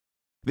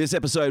This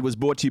episode was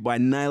brought to you by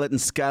Nail It and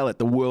Scale It,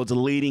 the world's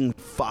leading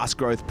fast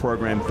growth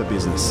program for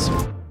business.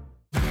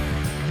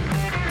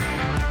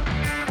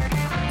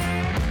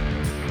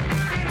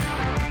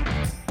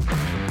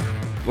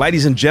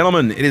 Ladies and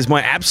gentlemen, it is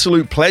my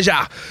absolute pleasure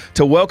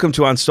to welcome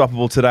to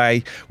Unstoppable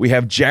today. We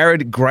have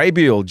Jared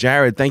Graybeal.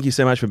 Jared, thank you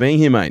so much for being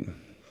here, mate.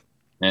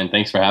 Man,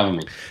 thanks for having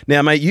me.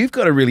 Now, mate, you've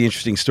got a really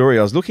interesting story.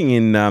 I was looking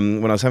in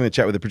when I was having a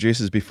chat with the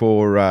producers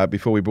before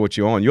we brought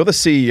you on. You're the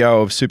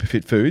CEO of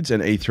Superfit Foods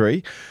and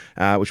E3,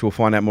 which we'll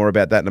find out more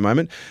about that in a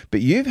moment. But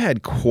you've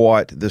had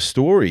quite the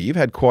story. You've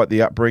had quite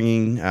the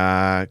upbringing,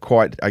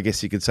 quite, I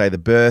guess you could say, the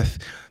birth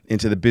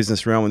into the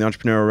business realm and the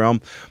entrepreneurial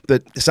realm.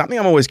 But something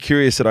I'm always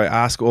curious that I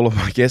ask all of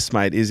my guests,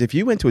 mate, is if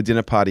you went to a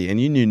dinner party and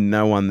you knew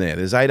no one there,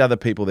 there's 8 other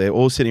people there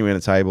all sitting around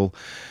a table,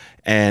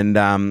 and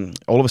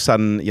all of a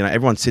sudden, you know,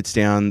 everyone sits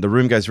down, the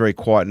room goes very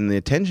quiet, and the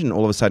attention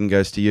all of a sudden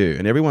goes to you,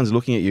 and everyone's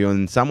looking at you,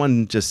 and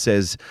someone just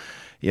says,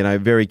 you know,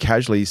 very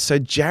casually, "So,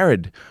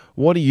 Jared,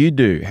 what do you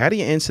do?" How do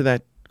you answer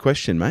that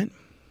question, mate?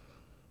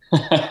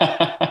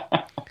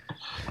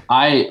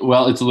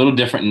 Well, it's a little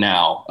different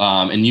now,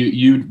 and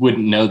you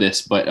wouldn't know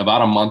this, but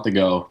about a month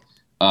ago,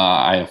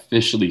 I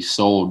officially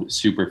sold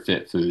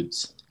Superfit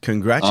Foods.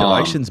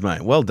 Congratulations,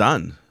 mate. Well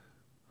done.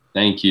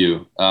 Thank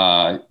you.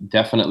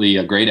 Definitely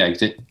a great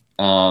exit.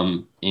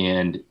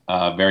 And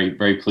very,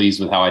 very pleased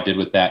with how I did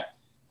with that.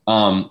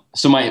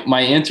 So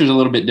my answer is a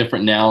little bit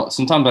different now.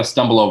 Sometimes I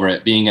stumble over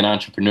it being an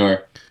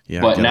entrepreneur,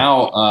 but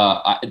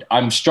now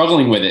I'm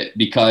struggling with it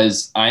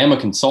because I am a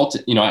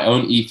consultant. You know, I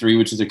own E3,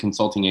 which is a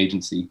consulting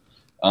agency.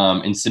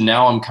 And so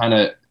now I'm kind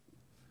of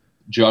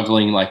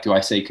juggling, like, do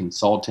I say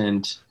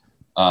consultant?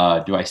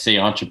 Do I say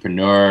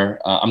entrepreneur?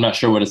 I'm not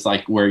sure what it's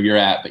like where you're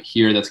at, but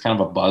here that's kind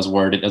of a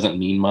buzzword. It doesn't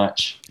mean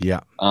much.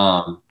 Yeah.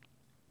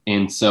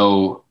 And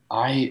so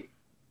I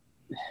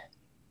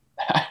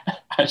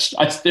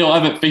still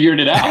haven't figured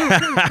it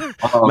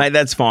out. Mate,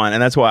 that's fine.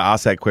 And that's why I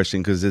asked that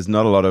question, because there's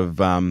not a lot of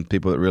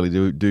people that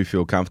really do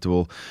feel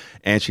comfortable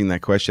answering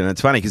that question. And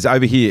it's funny because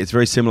over here, it's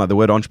very similar. The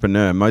word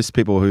entrepreneur, most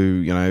people who,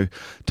 you know,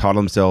 title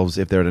themselves,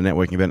 if they're at a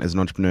networking event, as an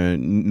entrepreneur,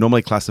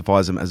 normally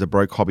classifies them as a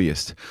broke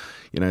hobbyist.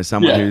 You know,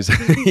 someone who's,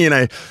 you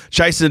know,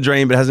 chasing a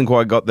dream but hasn't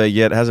quite got there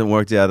yet, hasn't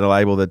worked out a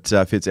label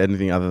that fits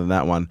anything other than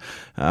that one,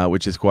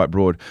 which is quite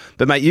broad.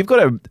 But, mate, you've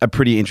got a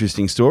pretty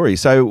interesting story.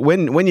 So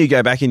when you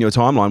go back in your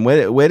timeline,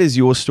 where does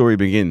your story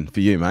begin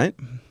for you, mate?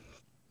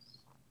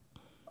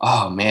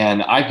 Oh,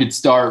 man, I could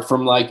start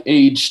from like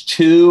age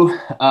 2,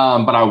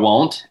 but I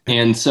won't.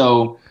 And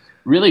so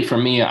really for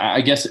me,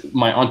 I guess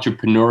my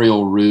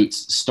entrepreneurial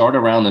roots start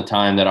around the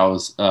time that I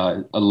was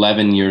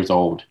 11 years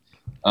old.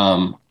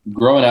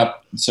 Growing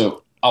up,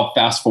 so I'll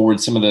fast forward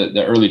some of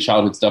the early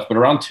childhood stuff, but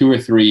around 2 or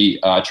 3,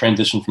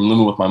 transitioned from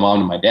living with my mom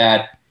to my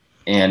dad.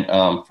 And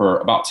for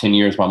about 10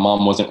 years, my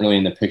mom wasn't really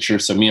in the picture.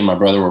 So me and my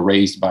brother were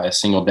raised by a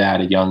single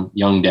dad, a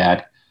young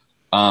dad.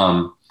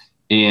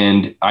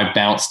 And I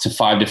bounced to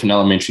 5 different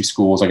elementary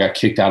schools. I got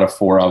kicked out of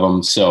 4 of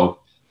them. So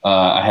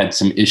I had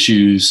some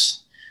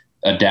issues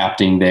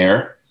adapting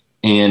there.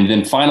 And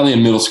then finally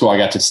in middle school, I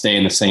got to stay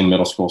in the same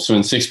middle school. So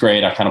in 6th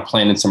grade, I kind of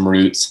planted some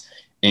roots.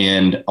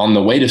 And on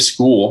the way to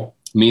school,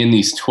 me and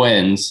these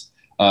twins,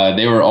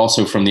 they were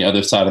also from the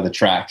other side of the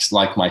tracks.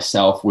 Like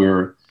myself, we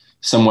were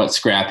somewhat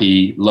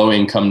scrappy,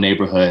 low-income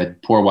neighborhood,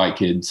 poor white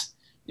kids.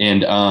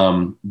 And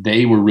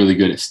they were really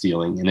good at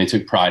stealing, and they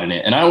took pride in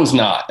it. And I was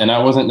not, and I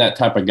wasn't that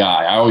type of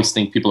guy. I always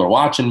think people are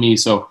watching me.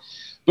 So,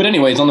 but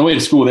anyways, on the way to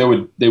school,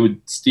 they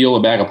would steal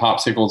a bag of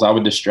popsicles. I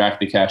would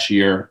distract the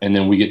cashier, and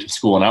then we get to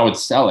school, and I would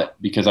sell it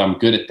because I'm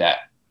good at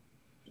that.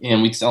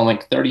 And we'd sell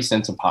like 30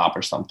 cents a pop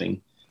or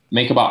something.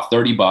 Make about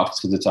 $30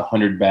 because it's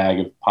 100 bag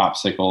of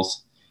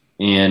popsicles.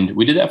 And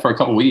we did that for a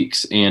couple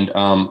weeks. And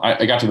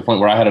I got to the point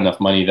where I had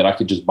enough money that I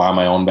could just buy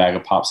my own bag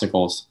of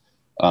popsicles.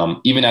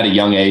 Even at a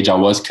young age, I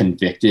was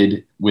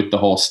convicted with the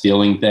whole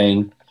stealing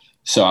thing.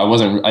 So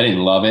I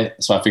didn't love it.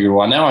 So I figured,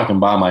 well, now I can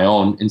buy my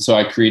own. And so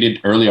I created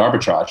early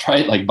arbitrage,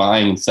 right? Like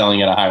buying and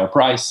selling at a higher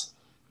price.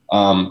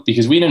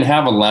 Because we didn't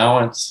have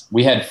allowance.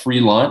 We had free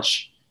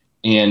lunch.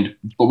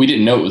 But we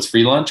didn't know it was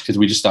free lunch because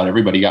we just thought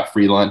everybody got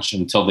free lunch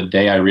until the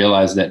day I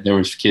realized that there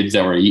was kids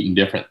that were eating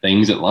different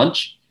things at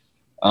lunch.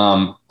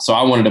 So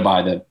I wanted to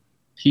buy the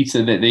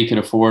pizza that they could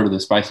afford or the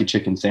spicy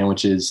chicken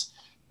sandwiches.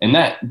 And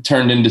that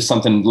turned into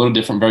something a little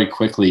different very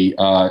quickly.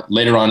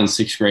 Later on in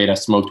 6th grade, I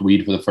smoked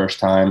weed for the first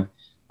time,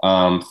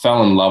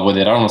 fell in love with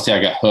it. I don't want to say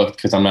I got hooked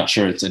because I'm not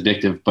sure it's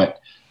addictive, but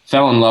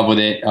fell in love with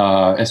it.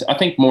 I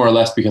think more or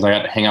less because I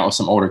got to hang out with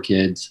some older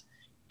kids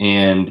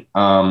and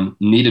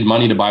needed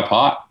money to buy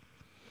pot.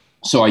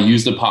 So I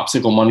used the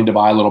popsicle money to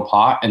buy a little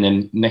pot. And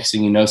then next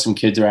thing you know, some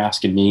kids are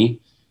asking me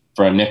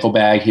for a nickel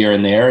bag here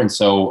and there. And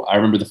so I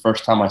remember the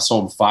first time I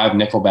sold 5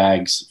 nickel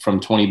bags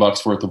from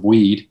 $20 worth of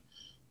weed,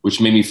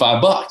 which made me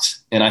 $5.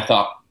 And I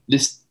thought,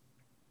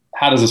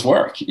 how does this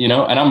work? You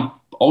know, and I'm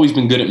always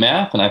been good at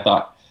math. And I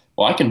thought,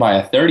 well, I can buy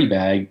a 30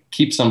 bag,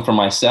 keep some for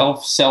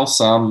myself, sell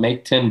some,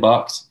 make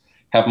 $10,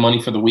 have money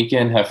for the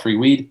weekend, have free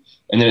weed.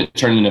 And then it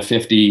turned into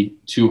 50,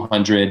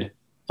 200,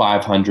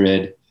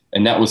 500.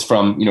 And that was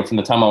from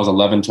the time I was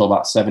 11 till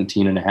about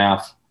 17 and a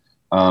half.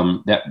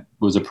 That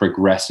was a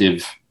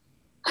progressive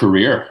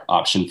career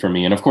option for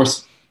me. And of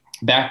course,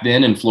 back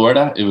then in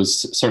Florida, it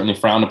was certainly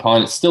frowned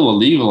upon. It's still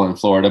illegal in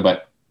Florida,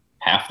 but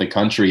half the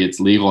country it's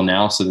legal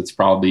now. So that's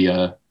probably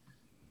a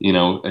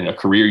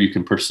career you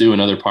can pursue in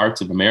other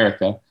parts of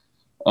America.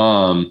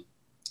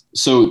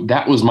 So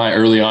that was my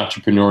early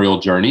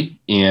entrepreneurial journey,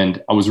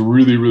 and I was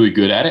really, really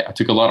good at it. I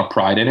took a lot of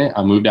pride in it.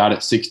 I moved out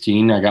at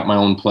 16. I got my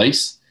own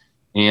place,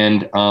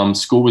 and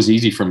school was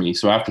easy for me.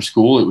 So after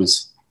school, it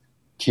was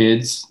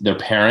kids, their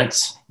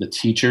parents, the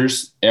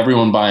teachers,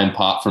 everyone buying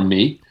pot from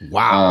me.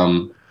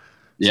 Wow.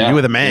 Yeah, so you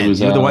were the man. Was,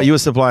 you were the one. You were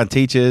supplying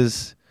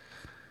teachers,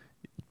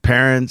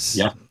 parents.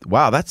 Yeah.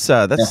 Wow, that's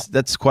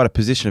quite a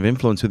position of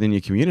influence within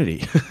your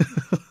community.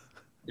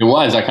 It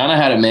was. I kind of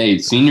had it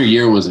made. Senior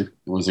year was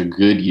a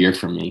good year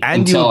for me.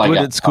 And you were good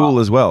at school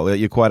as well.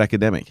 You're quite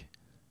academic.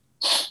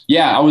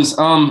 Yeah, I was.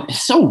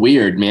 It's so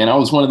weird, man. I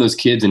was one of those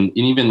kids, and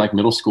even like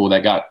middle school,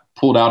 that got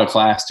pulled out of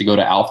class to go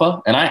to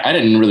Alpha, and I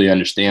didn't really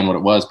understand what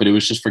it was, but it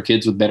was just for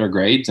kids with better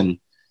grades and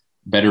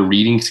better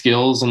reading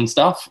skills and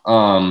stuff.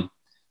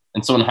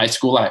 And so in high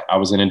school, I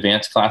was in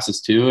advanced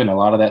classes too, and a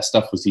lot of that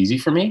stuff was easy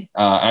for me.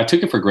 I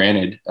took it for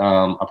granted.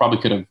 I probably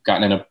could have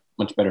gotten in a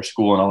much better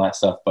school and all that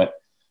stuff, but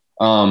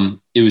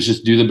it was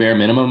just do the bare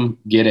minimum,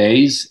 get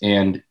A's,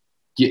 and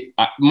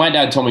my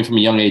dad told me from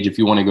a young age, if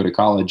you want to go to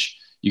college,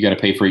 you got to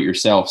pay for it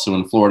yourself. So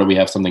in Florida, we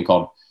have something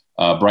called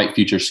Bright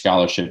Future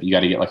Scholarship. You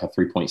got to get like a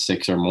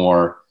 3.6 or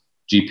more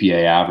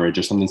GPA average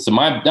or something. So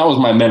that was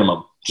my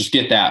minimum. Just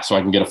get that so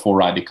I can get a full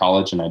ride to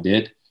college, and I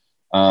did.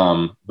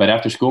 But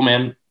after school,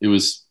 man, it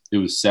was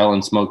sell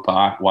and smoke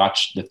pot,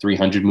 watch the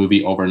 300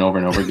 movie over and over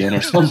and over again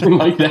or something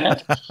like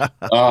that.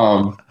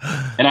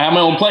 And I had my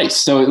own place.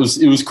 So it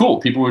was cool.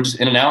 People were just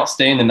in and out,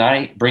 staying the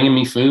night, bringing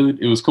me food.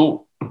 It was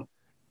cool.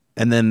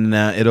 And then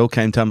it all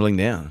came tumbling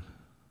down.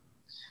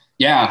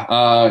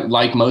 Yeah.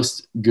 Like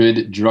most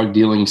good drug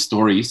dealing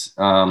stories,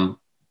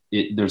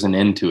 there's an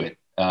end to it.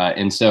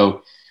 And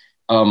so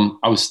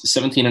I was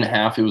 17 and a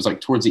half. It was like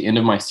towards the end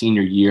of my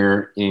senior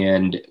year,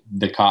 and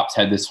the cops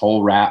had this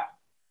whole rap,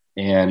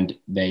 and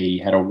they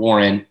had a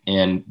warrant,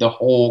 and the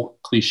whole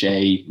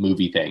cliche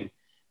movie thing.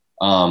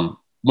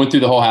 Went through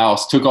the whole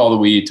house, took all the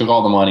weed, took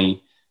all the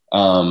money.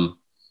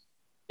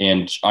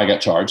 And I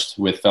got charged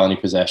with felony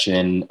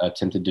possession,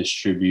 attempted to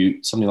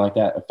distribute, something like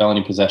that, a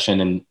felony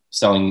possession and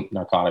selling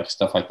narcotics,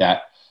 stuff like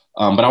that.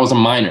 But I was a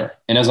minor.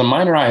 And as a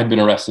minor, I had been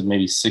arrested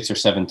maybe 6 or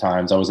 7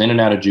 times. I was in and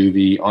out of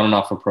juvie, on and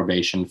off of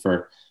probation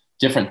for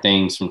different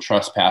things, from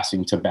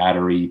trespassing to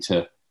battery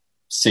to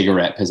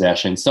cigarette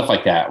possession, stuff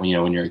like that, when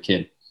you're a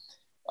kid.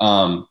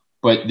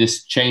 But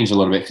this changed a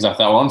little bit because I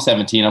thought, well, I'm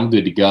 17, I'm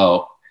good to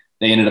go.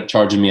 They ended up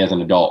charging me as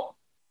an adult.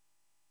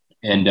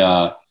 And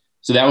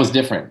so that was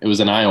different. It was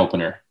an eye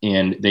opener.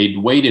 And they'd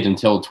waited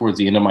until towards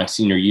the end of my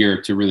senior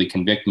year to really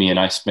convict me. And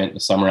I spent the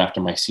summer after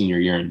my senior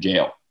year in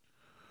jail.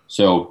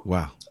 So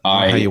wow.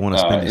 How you want to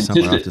spend your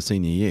summer after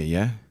senior year,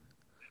 yeah?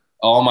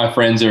 All my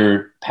friends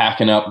are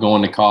packing up,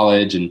 going to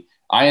college, and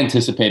I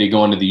anticipated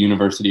going to the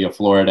University of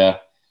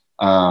Florida,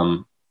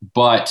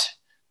 but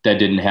that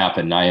didn't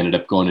happen. I ended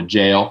up going to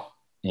jail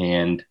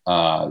and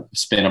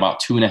spent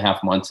about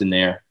 2.5 months in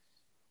there.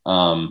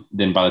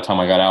 Then by the time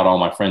I got out, all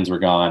my friends were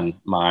gone.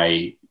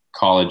 My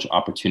college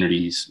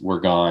opportunities were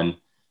gone.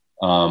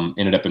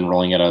 Ended up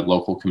enrolling at a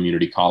local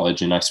community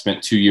college, and I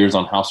spent 2 years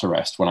on house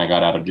arrest when I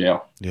got out of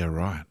jail. Yeah,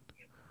 right.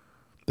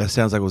 That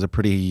sounds like it was a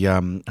pretty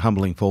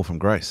humbling fall from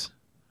grace.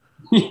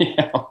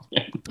 Yeah.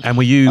 And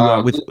were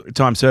you with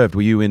time served?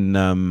 Were you in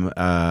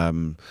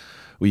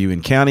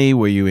county?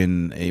 Were you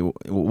in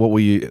what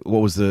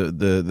was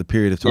the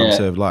period of time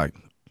served like?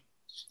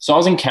 So I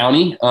was in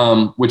county,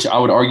 which I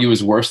would argue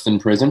is worse than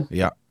prison.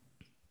 Yeah.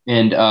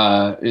 And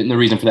the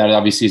reason for that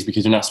obviously is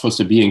because you're not supposed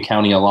to be in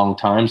county a long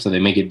time, so they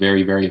make it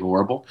very, very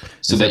horrible.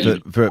 So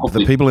for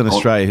the people in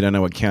Australia who don't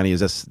know what county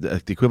is, that's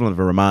the equivalent of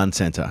a remand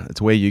centre. It's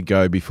where you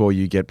go before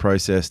you get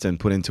processed and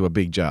put into a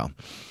big jail.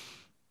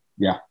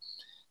 Yeah.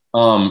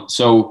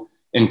 So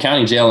in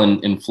county jail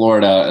in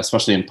Florida,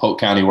 especially in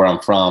Polk County where I'm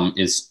from,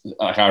 is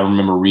like, I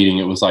remember reading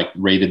it was like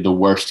rated the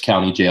worst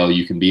county jail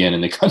you can be in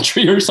the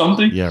country or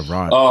something. Yeah,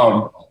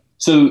 right.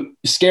 So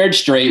scared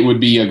straight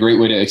would be a great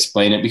way to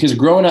explain it, because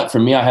growing up for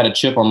me, I had a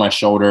chip on my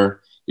shoulder.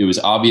 It was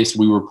obvious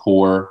we were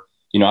poor.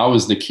 I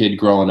was the kid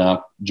growing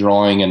up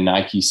drawing a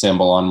Nike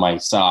symbol on my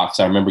socks.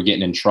 I remember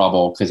getting in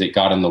trouble because it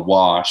got in the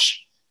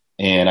wash,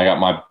 and I got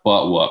my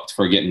butt whooped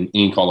for getting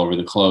ink all over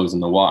the clothes in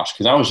the wash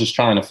because I was just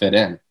trying to fit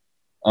in.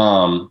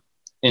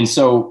 And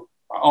so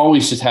I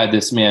always just had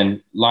this,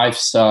 man, life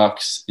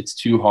sucks. It's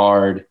too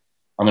hard.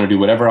 I'm going to do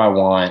whatever I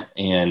want.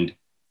 And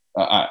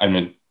I'm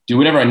going to do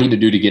whatever I need to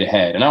do to get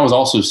ahead. And I was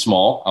also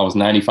small. I was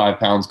 95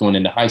 pounds going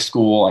into high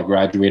school. I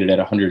graduated at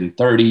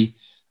 130,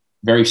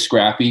 very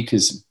scrappy,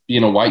 because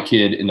being a white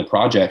kid in the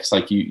projects,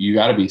 like you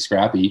got to be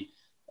scrappy.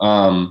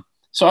 So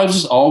I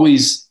was just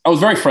I was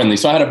very friendly.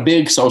 So I had a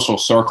big social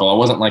circle. I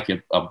wasn't like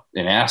an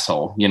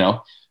asshole,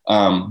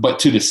 But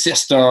to the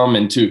system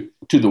and to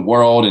the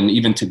world and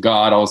even to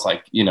God, I was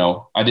like,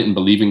 I didn't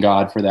believe in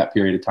God for that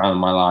period of time in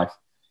my life.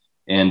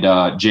 And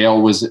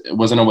jail was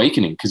an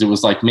awakening, because it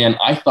was like, man,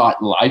 I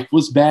thought life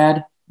was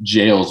bad.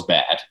 Jail's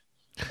bad.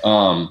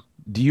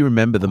 Do you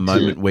remember the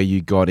moment where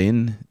you got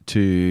in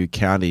to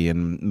county,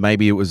 and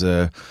maybe it was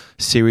a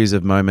series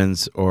of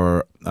moments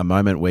or a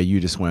moment where you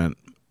just went,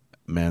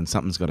 man,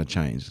 something's got to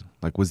change?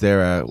 Like, was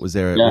there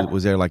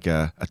like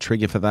a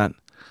trigger for that?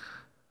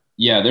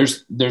 Yeah,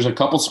 there's a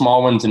couple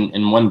small ones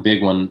and one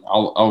big one.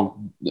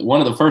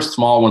 One of the first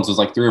small ones was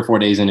like 3 or 4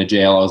 days into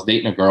jail. I was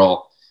dating a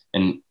girl,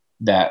 and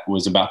that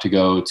was about to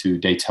go to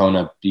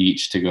Daytona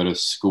Beach to go to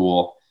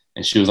school.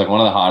 And she was like one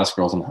of the hottest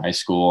girls in high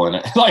school. And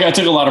like, I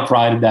took a lot of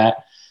pride in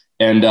that.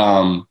 And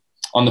on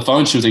the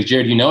phone, she was like,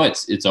 Jared,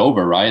 it's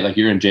over, right? Like,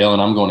 you're in jail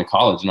and I'm going to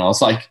college. And I was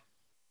like,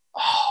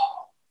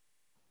 oh,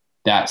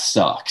 that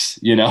sucks.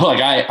 Like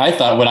I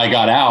thought when I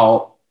got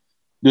out,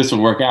 this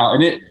would work out,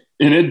 and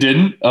it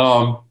didn't.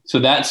 So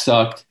that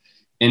sucked.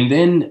 And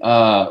then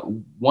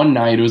one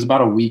night, it was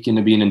about a week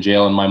into being in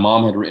jail, and my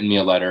mom had written me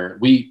a letter.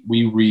 We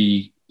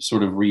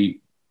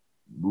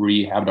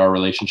rehabbed our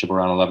relationship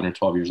around 11 or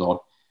 12 years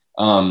old.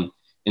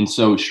 And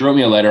so she wrote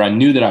me a letter. I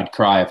knew that I'd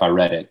cry if I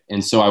read it.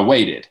 And so I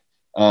waited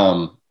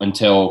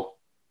until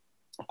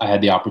I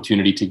had the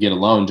opportunity to get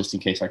alone, just in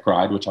case I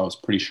cried, which I was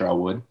pretty sure I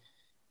would.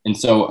 And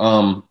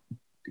so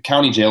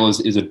county jail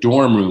is a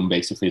dorm room,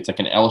 basically. It's like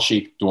an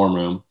L-shaped dorm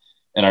room.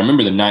 And I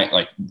remember the night,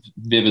 like,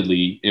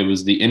 vividly. It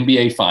was the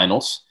NBA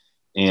Finals,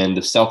 and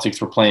the Celtics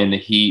were playing the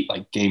Heat,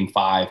 like Game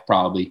 5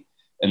 probably.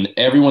 And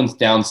everyone's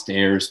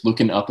downstairs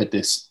looking up at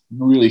this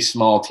really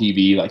small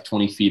TV, like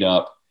 20 feet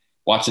up,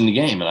 watching the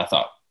game. And I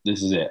thought,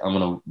 this is it. I'm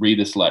going to read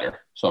this letter.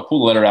 So I pull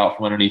the letter out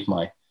from underneath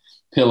my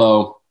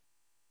pillow,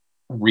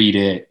 read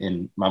it,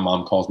 and my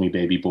mom calls me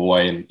baby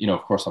boy. And,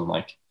 of course, I'm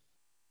like,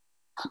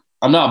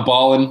 I'm not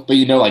bawling, but,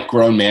 like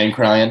grown man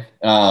crying.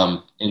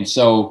 And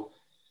so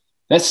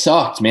that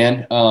sucked,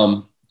 man.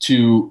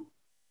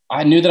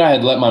 I knew that I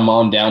had let my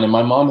mom down, and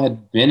my mom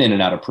had been in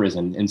and out of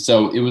prison. And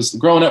so it was,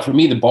 growing up for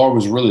me, the bar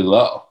was really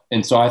low.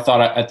 And so I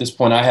thought at this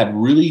point I had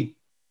really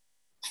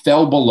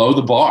fell below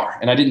the bar,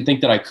 and I didn't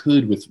think that I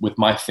could with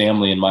my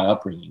family and my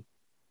upbringing.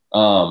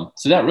 So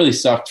that really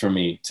sucked for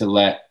me, to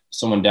let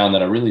someone down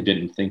that I really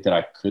didn't think that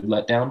I could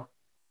let down.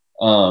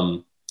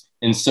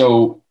 And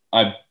so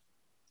I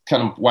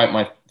kind of wiped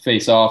my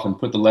face off and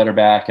put the letter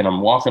back, and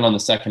I'm walking on the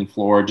second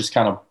floor, just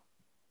kind of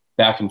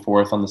back and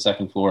forth on the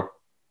second floor.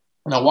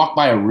 And I walk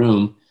by a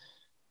room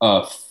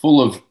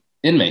full of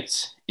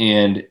inmates,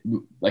 and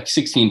like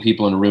 16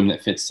 people in a room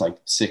that fits like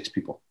 6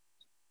 people.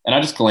 And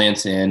I just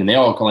glance in, and they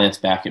all glance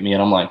back at me,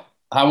 and I'm like,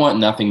 I want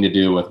nothing to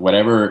do with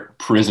whatever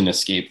prison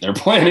escape they're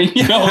planning.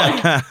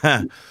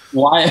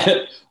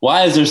 Like,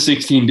 why is there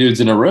 16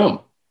 dudes in a room?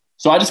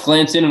 So I just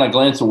glance in and I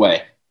glance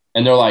away,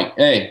 and they're like,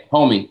 hey,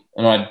 homie.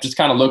 And I just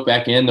kind of look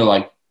back in. They're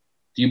like,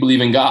 do you believe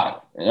in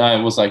God? And I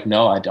was like,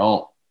 no, I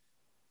don't.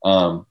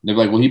 They're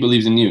like, well, he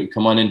believes in you.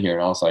 Come on in here.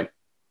 And I was like,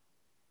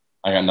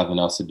 I got nothing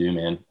else to do,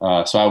 man.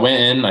 So I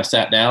went in, I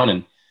sat down,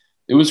 and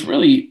it was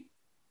really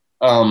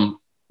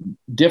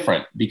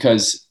different,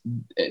 because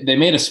they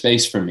made a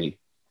space for me.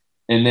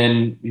 And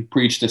then he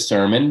preached a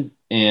sermon,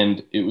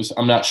 and it was,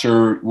 I'm not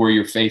sure where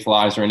your faith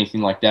lies or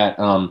anything like that.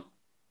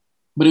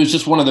 But it was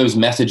just one of those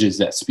messages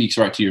that speaks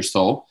right to your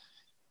soul.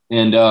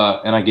 And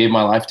I gave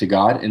my life to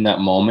God in that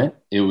moment.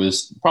 It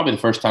was probably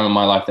the first time in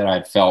my life that I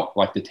had felt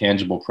like the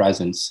tangible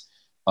presence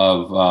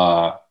of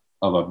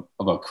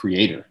a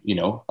creator.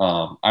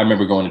 I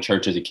remember going to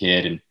church as a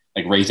kid and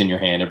like raising your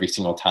hand every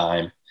single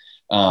time.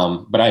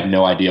 But I had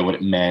no idea what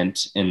it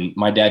meant. And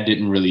my dad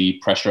didn't really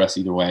pressure us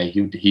either way.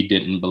 He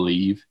didn't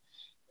believe.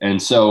 And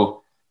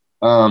so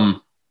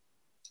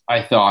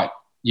I thought,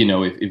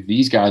 if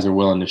these guys are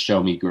willing to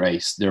show me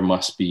grace, there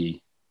must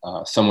be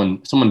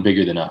someone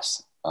bigger than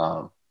us.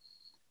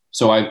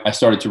 So I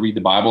started to read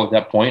the Bible at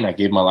that point. I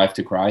gave my life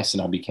to Christ,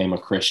 and I became a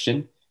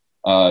Christian.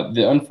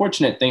 The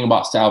unfortunate thing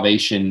about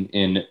salvation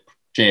in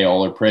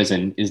jail or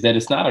prison is that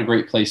it's not a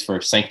great place for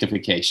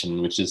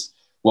sanctification, which is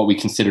what we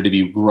consider to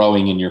be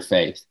growing in your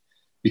faith.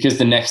 Because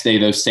the next day,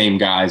 those same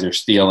guys are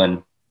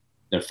stealing,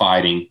 they're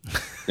fighting,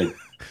 they're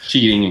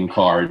cheating in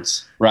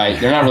cards, right?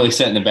 They're not really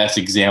setting the best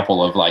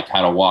example of like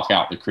how to walk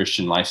out the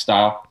Christian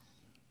lifestyle.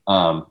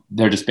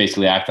 They're just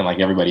basically acting like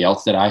everybody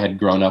else that I had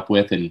grown up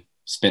with and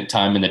spent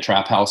time in the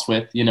trap house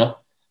with, So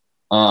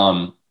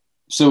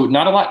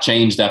not a lot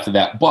changed after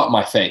that, but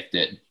my faith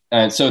did.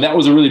 And so that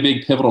was a really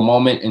big pivotal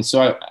moment. And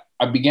so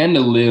I began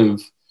to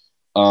live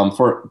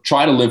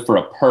try to live for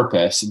a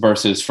purpose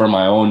versus for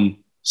my own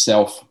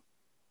self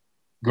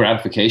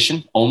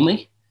gratification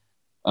only.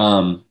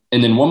 And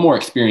then one more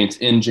experience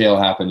in jail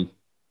happened.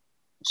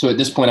 So at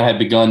this point I had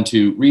begun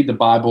to read the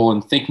Bible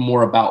and think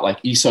more about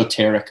like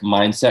esoteric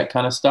mindset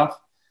kind of stuff.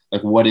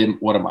 Like what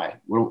am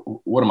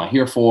I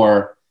here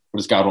for? What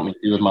does God want me to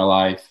do with my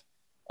life?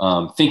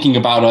 Thinking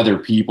about other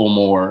people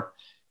more.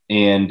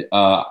 And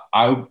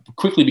I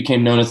quickly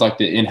became known as like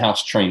the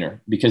in-house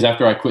trainer, because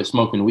after I quit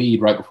smoking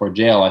weed right before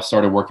jail, I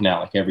started working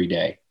out like every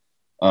day.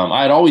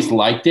 I had always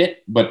liked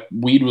it, but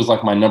weed was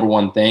like my number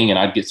one thing, and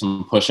I'd get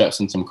some push-ups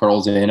and some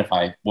curls in if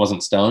I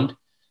wasn't stoned.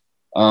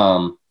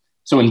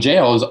 So in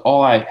jail is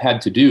all I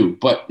had to do,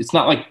 but it's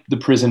not like the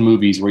prison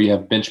movies where you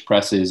have bench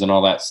presses and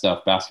all that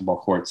stuff,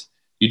 basketball courts.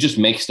 You just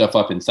make stuff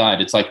up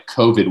inside. It's like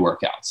COVID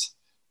workouts.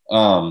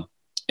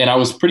 And I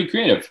was pretty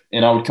creative,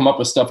 and I would come up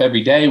with stuff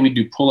every day. We'd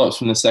do pull-ups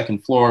from the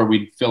second floor.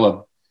 We'd fill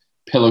a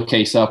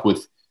pillowcase up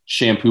with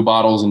shampoo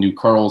bottles and do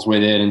curls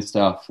with it and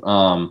stuff.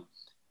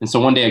 And so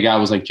one day a guy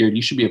was like, Jared,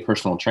 you should be a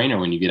personal trainer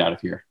when you get out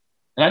of here.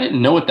 And I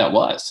didn't know what that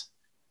was.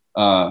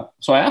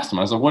 So I asked him,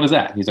 I was like, what is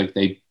that? And he's like,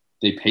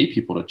 they pay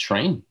people to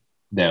train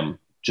them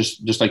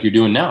just like you're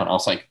doing now. And I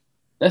was like,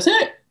 that's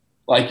it.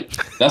 Like,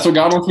 that's what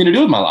God wants me to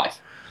do with my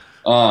life.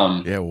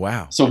 Yeah.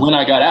 Wow. So when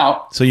I got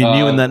out. So you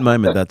knew in that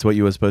moment, that's what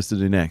you were supposed to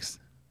do next.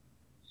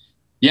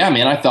 Yeah,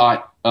 man. I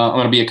thought I'm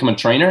going to become a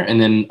trainer,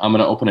 and then I'm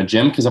going to open a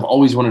gym, because I've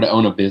always wanted to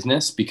own a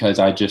business, because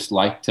I just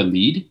like to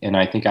lead. And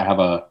I think I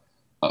have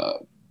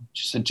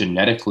just a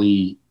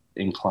genetically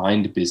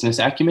inclined business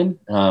acumen.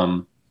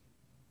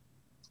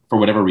 For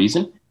whatever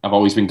reason, I've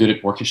always been good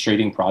at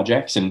orchestrating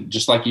projects, and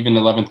just like even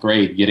 11th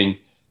grade, getting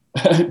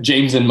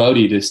James and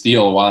Modi to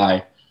steal while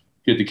I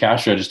get the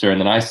cash register,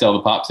 and then I sell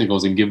the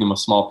popsicles and give them a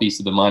small piece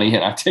of the money,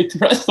 and I take the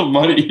rest of the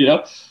money, you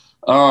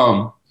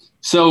know?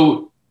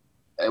 So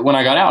when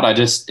I got out,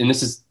 and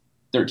this is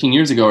 13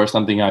 years ago or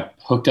something, I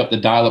hooked up the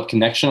dial-up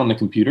connection on the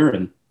computer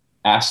and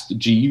asked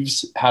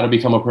Jeeves how to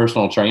become a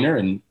personal trainer,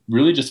 and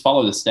really just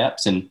follow the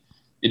steps. And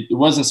it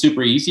wasn't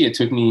super easy. It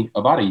took me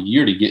about a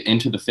year to get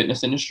into the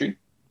fitness industry.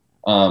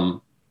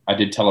 I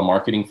did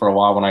telemarketing for a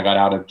while when I got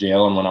out of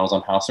jail and when I was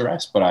on house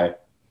arrest, but I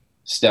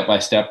step by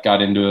step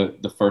got into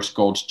the first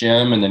Gold's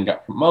Gym, and then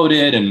got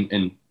promoted, and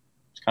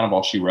it's kind of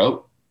all she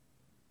wrote.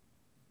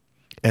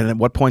 And at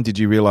what point did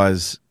you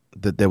realize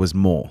that there was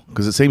more?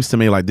 Because it seems to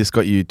me like this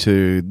got you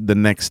to the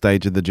next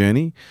stage of the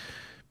journey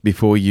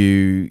before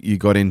you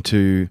got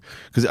into,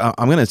 because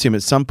I'm going to assume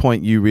at some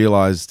point you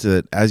realized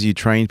that as you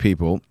train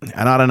people,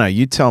 and I don't know,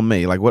 you tell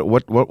me, like what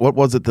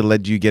was it that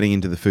led you getting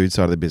into the food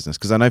side of the business?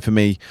 Because I know for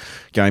me,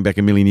 going back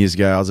a million years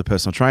ago, I was a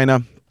personal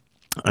trainer.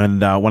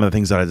 And one of the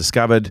things that I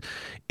discovered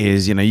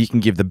is, you can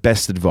give the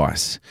best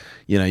advice.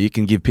 You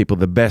can give people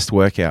the best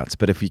workouts,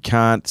 but if you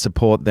can't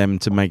support them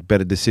to make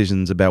better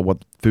decisions about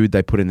what food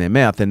they put in their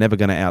mouth, they're never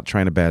going to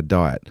out-train a bad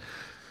diet.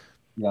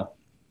 Yeah.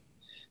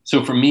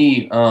 So for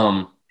me,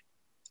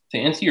 to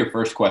answer your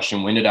first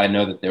question, when did I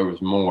know that there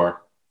was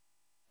more,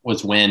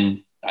 was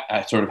when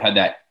I sort of had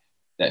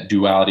that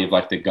duality of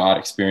like the God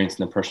experience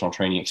and the personal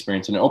training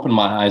experience. And it opened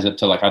my eyes up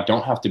to like, I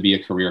don't have to be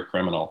a career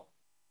criminal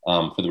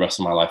for the rest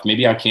of my life.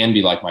 Maybe I can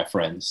be like my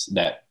friends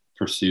that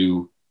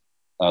pursue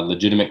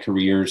legitimate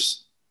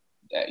careers,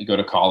 that you go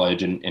to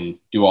college and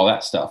do all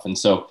that stuff. And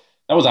so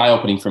that was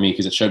eye-opening for me,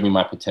 because it showed me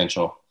my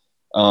potential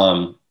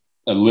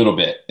a little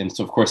bit. And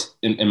so of course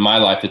in my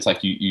life, it's like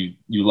you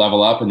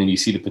level up, and then you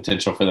see the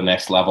potential for the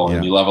next level,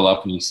 and you level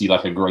up and you see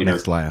like a greater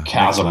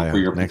chasm for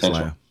your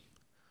potential.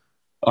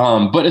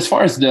 But as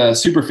far as the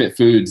Superfit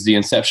Foods, the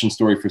inception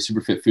story for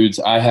Superfit Foods,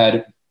 I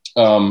had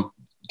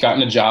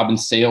gotten a job in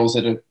sales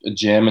at a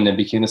gym, and then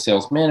became the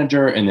sales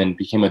manager, and then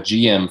became a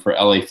GM for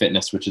LA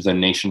Fitness, which is a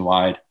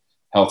nationwide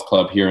health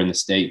club here in the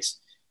States,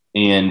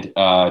 and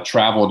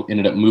traveled,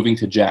 ended up moving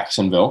to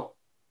Jacksonville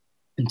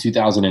in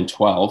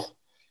 2012,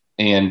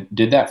 and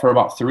did that for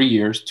about 3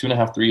 years,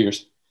 2.5, 3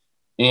 years.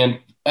 And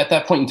at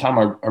that point in time,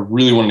 I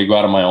really wanted to go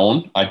out on my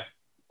own. I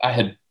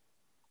had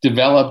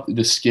developed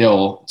the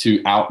skill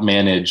to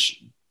outmanage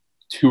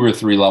 2 or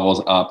 3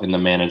 levels up in the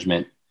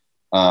management,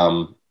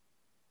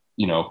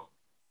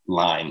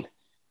 line.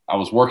 I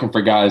was working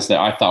for guys that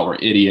I thought were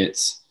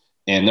idiots,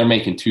 and they're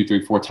making 2,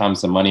 3, 4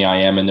 times the money I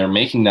am. And they're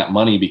making that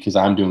money because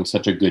I'm doing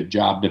such a good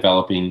job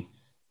developing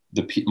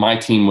my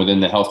team within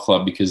the health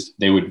club, because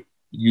they would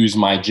use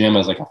my gym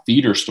as like a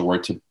feeder store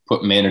to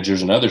put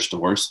managers in other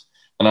stores.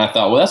 And I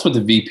thought, well, that's what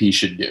the VP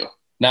should do,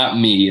 not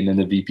me. And then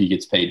the VP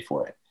gets paid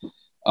for it.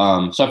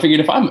 So I figured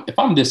if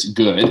I'm this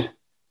good,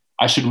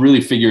 I should really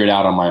figure it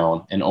out on my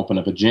own and open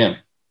up a gym.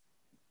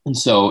 And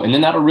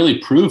then that'll really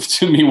prove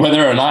to me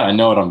whether or not I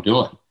know what I'm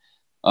doing.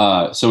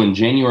 So in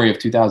January of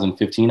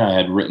 2015, I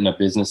had written a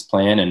business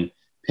plan and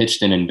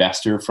pitched an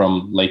investor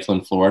from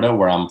Lakeland, Florida,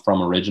 where I'm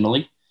from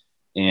originally.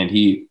 And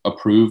he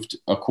approved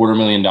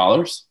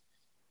 $250,000.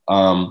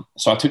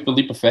 So I took the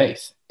leap of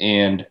faith.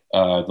 And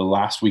the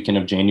last weekend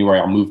of January,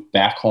 I moved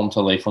back home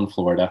to Lakeland,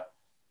 Florida.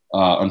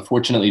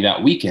 Unfortunately,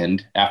 that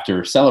weekend,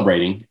 after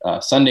celebrating,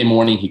 Sunday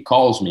morning, he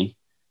calls me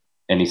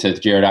and he says,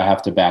 Jared, I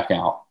have to back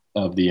out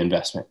of the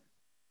investment.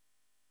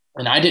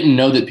 And I didn't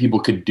know that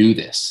people could do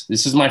this.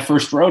 This is my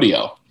first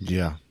rodeo.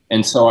 Yeah.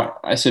 And so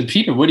I said,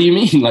 Peter, what do you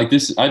mean? Like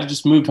this, I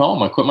just moved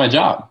home. I quit my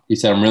job. He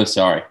said, I'm really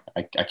sorry.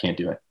 I can't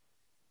do it.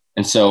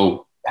 And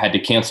so I had to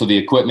cancel the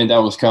equipment that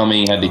was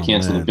coming, had to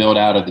cancel the build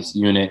out of this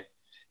unit,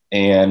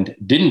 and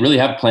didn't really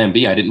have plan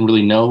B. I didn't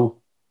really know.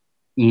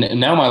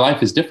 Now my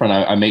life is different.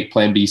 I make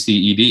plan B, C,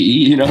 E, D,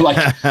 E,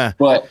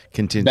 but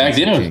back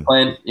then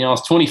I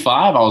was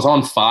 25. I was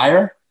on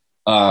fire,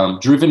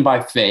 driven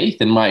by faith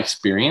and my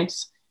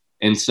experience.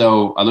 And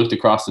so I looked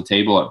across the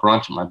table at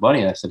brunch with my buddy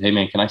and I said, hey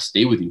man, can I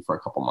stay with you for a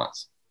couple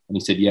months? And he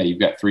said, yeah, you've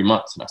got 3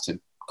 months. And I said,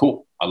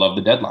 cool. I love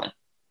the deadline.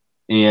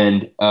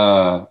 And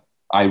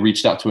I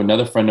reached out to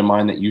another friend of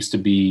mine that used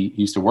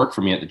to work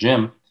for me at the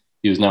gym.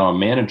 He was now a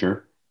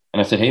manager.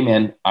 And I said, hey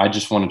man, I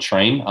just want to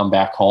train. I'm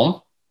back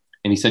home.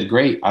 And he said,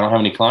 great. I don't have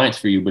any clients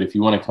for you, but if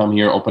you want to come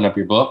here, open up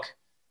your book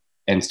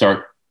and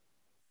start,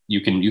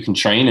 you can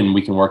train and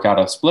we can work out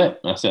a split.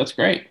 And I said, that's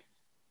great.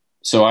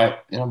 So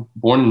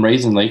born and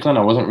raised in Lakeland,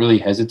 I wasn't really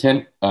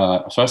hesitant.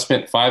 So I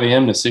spent 5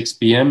 a.m. to 6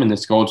 p.m. in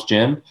this Gold's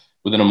Gym.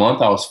 Within a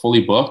month, I was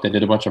fully booked. I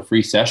did a bunch of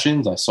free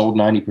sessions. I sold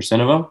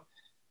 90% of them.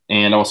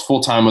 And I was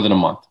full-time within a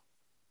month.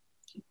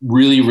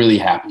 Really, really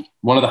happy.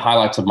 One of the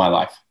highlights of my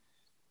life.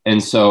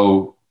 And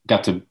so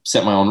got to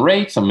set my own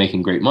rates. I'm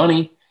making great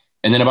money.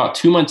 And then about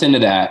 2 months into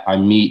that, I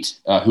meet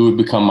who would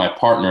become my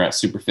partner at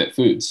Superfit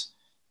Foods.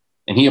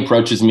 And he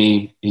approaches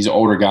me. He's an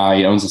older guy.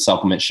 He owns a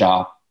supplement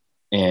shop.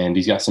 And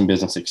he's got some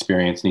business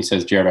experience. And he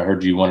says, Jared, I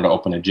heard you wanted to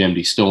open a gym. Do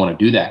you still want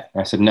to do that?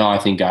 And I said, no, I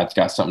think God's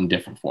got something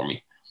different for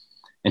me.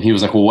 And he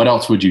was like, well, what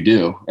else would you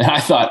do? And I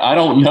thought, I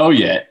don't know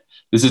yet.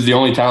 This is the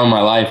only time in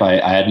my life I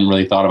hadn't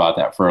really thought about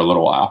that for a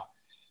little while.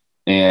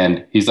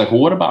 And he's like,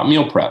 well, what about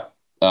meal prep?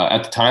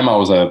 At the time, I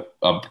was a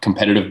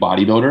competitive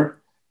bodybuilder,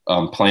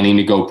 planning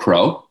to go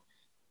pro.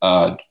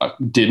 I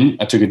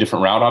didn't. I took a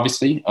different route,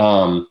 obviously.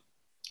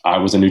 I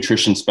was a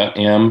nutrition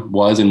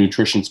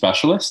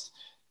specialist.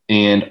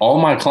 And all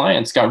my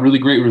clients got really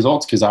great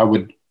results because I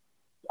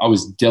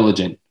was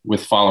diligent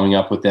with following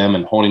up with them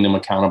and holding them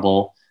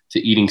accountable to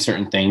eating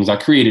certain things. I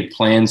created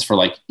plans for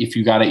like, if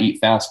you got to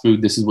eat fast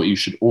food, this is what you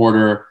should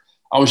order.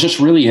 I was just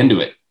really into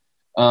it.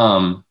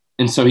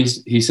 And so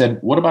he said,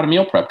 what about a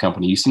meal prep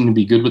company? You seem to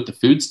be good with the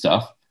food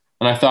stuff.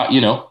 And I thought,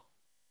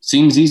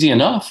 seems easy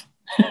enough.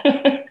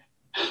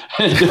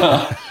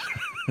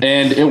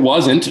 And it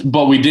wasn't,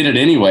 but we did it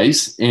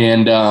anyways.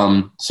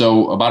 And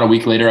so about a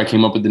week later, I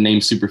came up with the name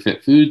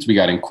Superfit Foods. We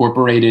got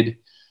incorporated.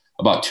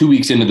 About 2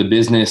 weeks into the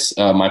business,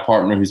 my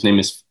partner, whose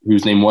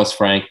name was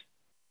Frank,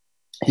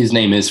 his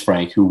name is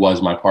Frank, who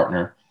was my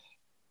partner.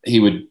 He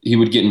would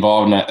get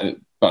involved.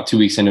 And about 2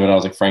 weeks into it, I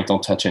was like, Frank,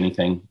 don't touch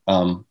anything.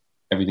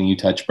 Everything you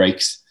touch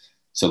breaks.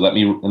 So let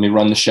me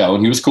run the show.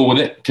 And he was cool with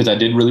it because I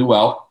did really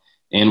well.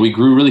 And we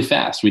grew really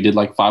fast. We did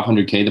like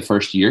 500K the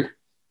first year,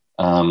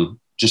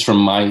 just from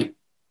my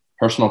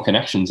personal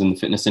connections in the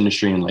fitness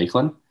industry in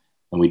Lakeland.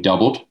 And we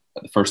doubled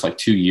the first like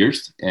 2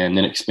 years and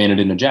then expanded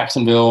into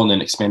Jacksonville and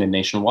then expanded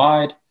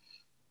nationwide.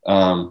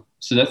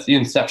 So that's the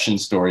inception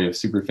story of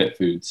Superfit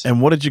Foods.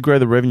 And what did you grow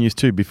the revenues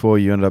to before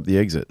you ended up the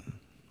exit?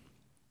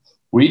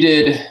 We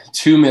did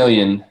 2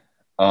 million.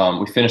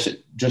 We finished at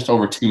just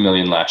over 2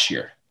 million last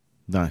year.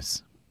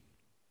 Nice.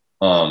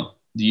 The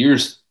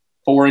years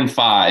 4 and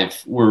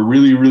 5 were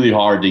really, really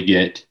hard to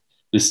get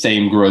the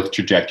same growth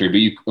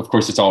trajectory. But of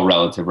course, it's all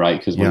relative, right?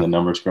 Because when the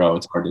numbers grow,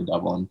 it's hard to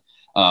double them.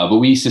 But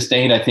we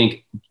sustained, I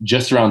think,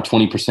 just around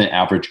 20%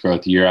 average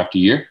growth year after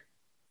year.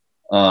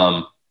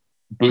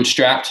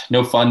 Bootstrapped,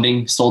 no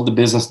funding, sold the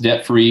business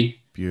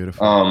debt-free.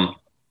 Beautiful.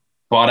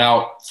 Bought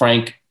out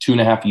Frank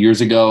 2.5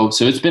 years ago.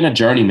 So it's been a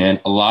journey, man.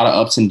 A lot of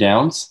ups and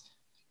downs,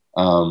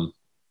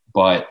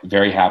 but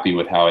very happy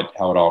with how it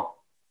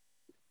all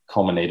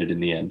culminated in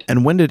the end.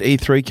 And when did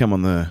E3 come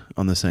on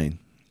the scene?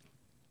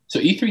 So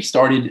E3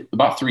 started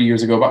about 3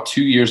 years ago, about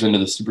 2 years into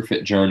the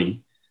Superfit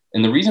journey.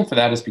 And the reason for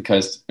that is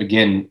because,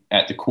 again,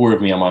 at the core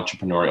of me, I'm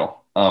entrepreneurial.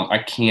 I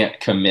can't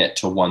commit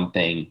to one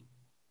thing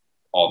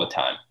all the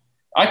time.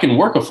 I can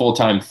work a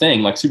full-time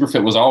thing. Like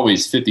Superfit was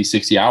always 50,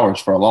 60 hours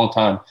for a long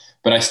time,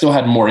 but I still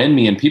had more in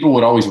me. And people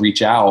would always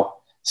reach out,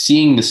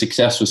 seeing the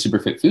success with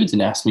Superfit Foods,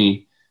 and ask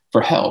me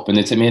for help. And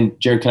they'd say, man,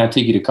 Jared, can I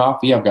take you to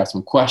coffee? I've got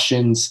some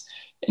questions.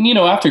 And,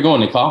 after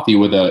going to coffee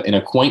with an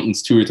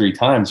acquaintance 2 or 3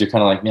 times, you're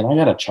kind of like, man, I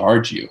got to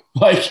charge you.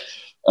 Like,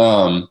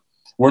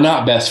 we're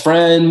not best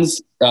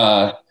friends,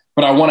 but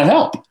I want to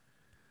help.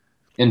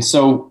 And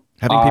so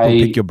having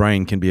people pick your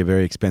brain can be a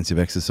very expensive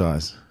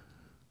exercise.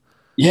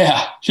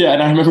 Yeah.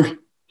 And I remember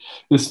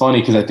it's funny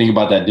because I think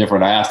about that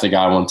different. I asked a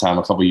guy one time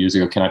a couple of years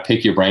ago, can I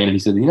pick your brain? And he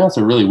said, it's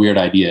a really weird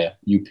idea,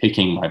 you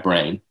picking my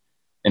brain.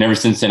 And ever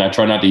since then, I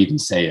try not to even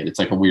say it. It's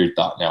like a weird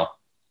thought now.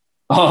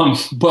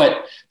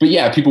 But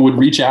yeah, people would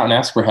reach out and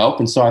ask for help.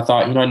 And so I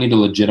thought, I need to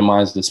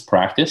legitimize this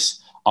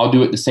practice. I'll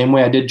do it the same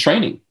way I did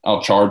training.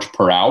 I'll charge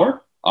per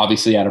hour,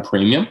 obviously at a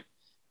premium,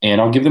 and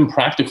I'll give them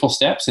practical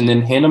steps and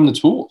then hand them the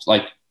tools.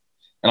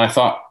 And I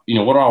thought,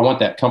 what do I want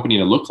that company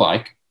to look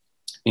like?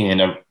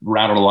 And I've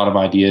rattled a lot of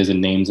ideas and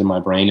names in my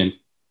brain. And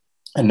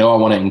I know I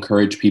want to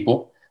encourage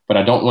people, but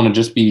I don't want to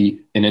just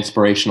be an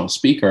inspirational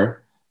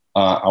speaker.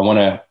 I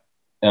want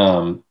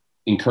to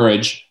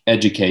encourage,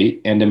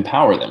 educate, and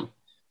empower them.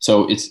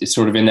 So it's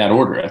sort of in that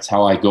order. That's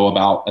how I go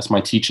about, that's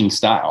my teaching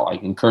style. I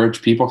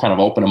encourage people, kind of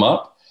open them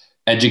up,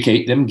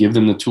 educate them, give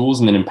them the tools,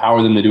 and then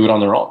empower them to do it on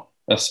their own.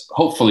 That's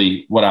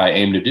hopefully what I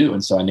aim to do.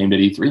 And so I named it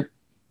E3.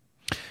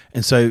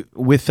 And so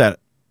with that,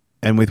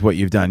 and with what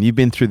you've done, you've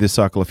been through this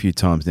cycle a few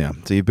times now.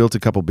 So you've built a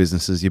couple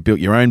businesses, you've built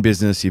your own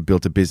business, you've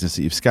built a business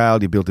that you've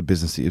scaled, you've built a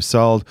business that you've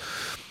sold.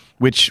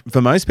 which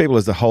for most people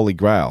is the holy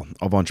grail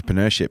of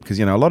entrepreneurship. Because,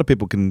 a lot of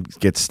people can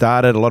get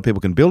started, a lot of people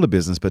can build a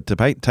business, but to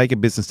take a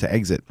business to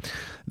exit,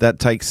 that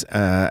takes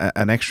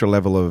an extra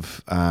level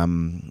of,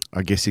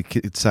 I guess you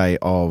could say,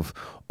 of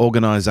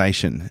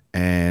organization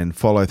and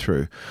follow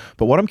through.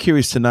 But what I'm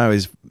curious to know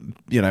is,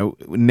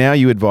 now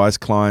you advise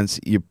clients,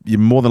 you're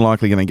more than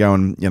likely going to go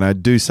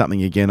and, do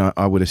something again,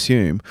 I would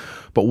assume.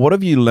 But what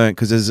have you learned?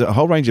 Because there's a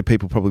whole range of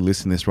people probably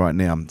listening to this right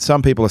now.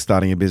 Some people are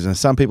starting a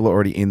business. Some people are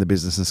already in the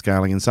business and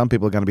scaling. And some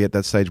people are going to be at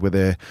that stage where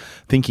they're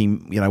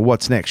thinking,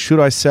 what's next? Should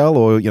I sell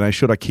or,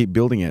 should I keep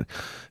building it?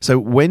 So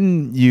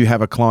when you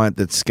have a client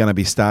that's going to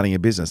be starting a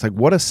business, like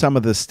what are some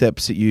of the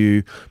steps that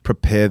you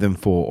prepare them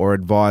for or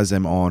advise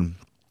them on?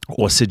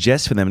 Or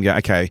suggest for them and go,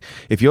 okay,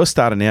 if you're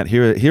starting out,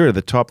 here are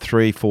the top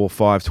 3, 4,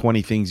 5,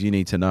 20 things you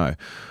need to know.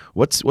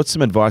 What's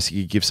some advice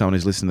you could give someone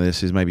who's listening to this,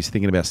 who's maybe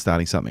thinking about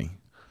starting something?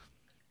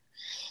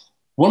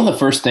 One of the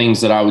first things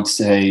that I would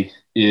say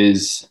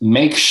is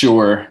make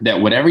sure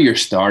that whatever you're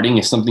starting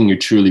is something you're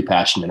truly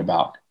passionate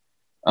about.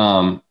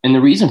 And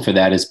the reason for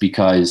that is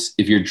because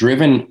if you're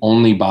driven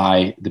only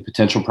by the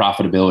potential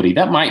profitability,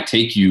 that might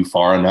take you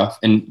far enough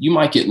and you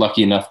might get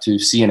lucky enough to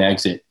see an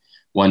exit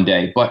one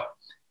day. But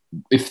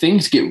if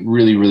things get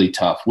really, really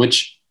tough,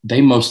 which they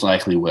most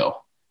likely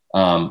will,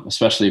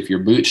 especially if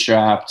you're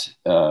bootstrapped,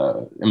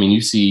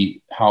 you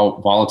see how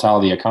volatile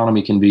the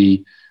economy can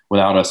be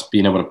without us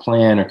being able to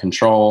plan or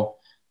control.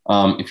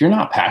 If you're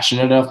not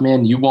passionate enough,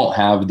 man, you won't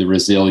have the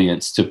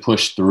resilience to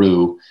push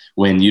through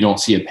when you don't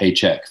see a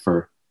paycheck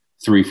for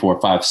 3,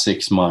 4, 5,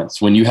 6 months,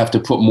 when you have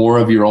to put more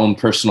of your own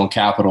personal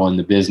capital in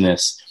the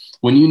business,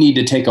 when you need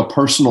to take a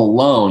personal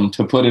loan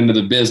to put into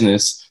the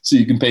business so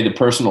you can pay the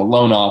personal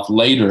loan off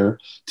later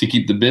to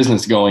keep the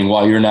business going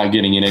while you're not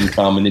getting an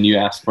income, and then you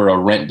ask for a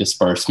rent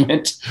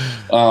disbursement.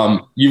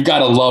 You've got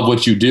to love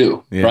what you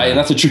do, right? And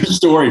that's a true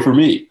story for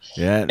me.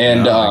 Yeah,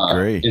 and I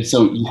agree. And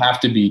so you have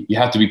to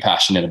be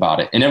passionate about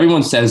it. And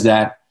everyone says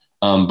that,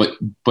 but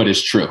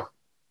it's true.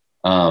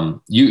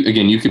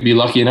 You could be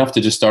lucky enough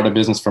to just start a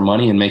business for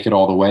money and make it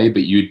all the way,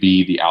 but you'd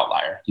be the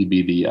outlier. You'd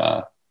be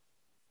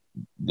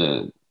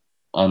the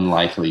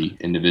unlikely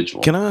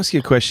individual. Can I ask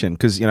you a question?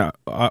 Because,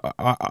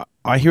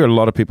 I hear a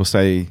lot of people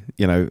say,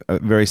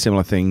 very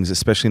similar things,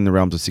 especially in the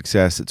realms of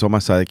success. It's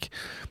almost like,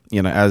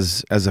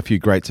 as a few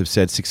greats have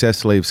said,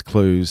 success leaves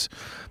clues.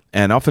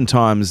 And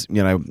oftentimes,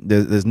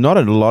 there's not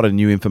a lot of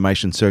new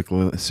information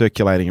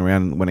circulating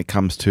around when it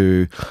comes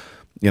to,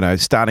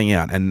 starting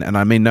out. And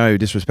I mean no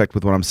disrespect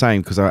with what I'm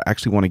saying, because I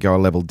actually want to go a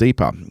level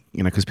deeper,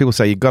 because people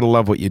say you've got to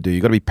love what you do.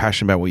 You've got to be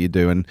passionate about what you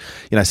do. And,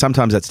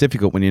 sometimes that's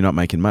difficult when you're not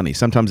making money.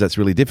 Sometimes that's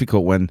really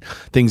difficult when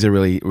things are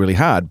really, really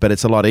hard. But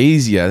it's a lot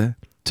easier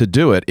to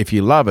do it if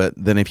you love it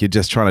than if you're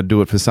just trying to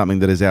do it for something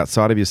that is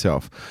outside of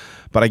yourself.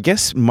 But I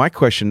guess my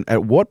question,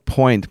 at what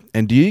point,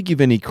 and do you give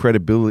any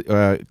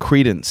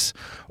credence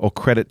or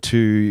credit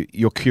to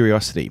your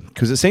curiosity?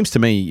 Because it seems to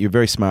me you're a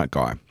very smart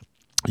guy.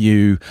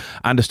 You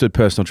understood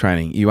personal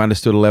training. You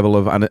understood a level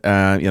of,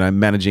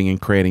 managing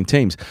and creating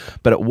teams.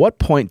 But at what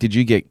point did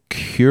you get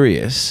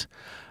curious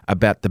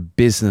about the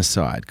business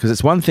side? Because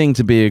it's one thing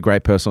to be a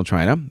great personal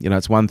trainer.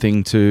 It's one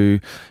thing to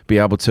be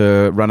able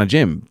to run a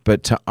gym.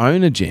 But to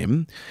own a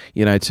gym,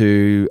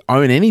 to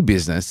own any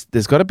business,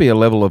 there's got to be a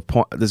level of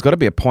there's got to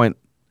be a point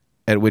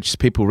at which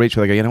people reach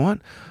where they go, you know what?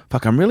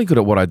 Fuck, I'm really good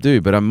at what I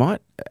do, but I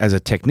might, as a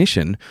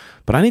technician,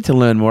 but I need to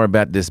learn more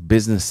about this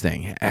business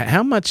thing.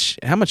 How much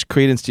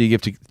credence do you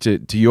give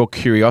to your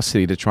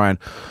curiosity to try and,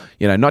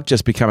 not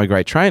just become a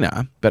great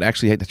trainer, but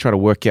actually to try to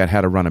work out how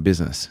to run a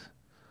business?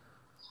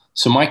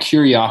 So my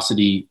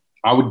curiosity,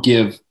 I would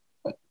give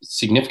a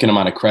significant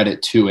amount of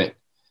credit to it,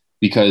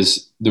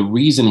 because the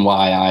reason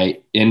why I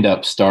end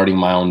up starting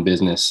my own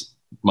business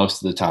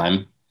most of the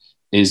time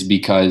is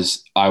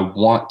because I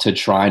want to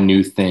try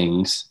new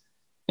things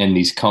and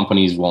these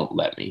companies won't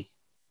let me.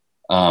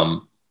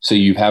 So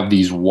you have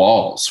these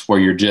walls where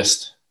you're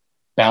just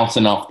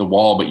bouncing off the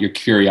wall, but your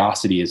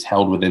curiosity is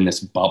held within this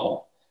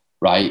bubble,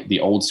 right?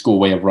 The old school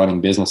way of running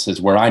businesses,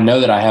 where I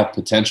know that I have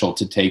potential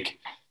to take,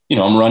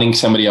 I'm running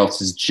somebody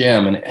else's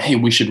gym and, hey,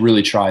 we should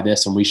really try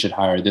this and we should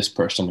hire this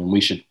person and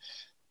we should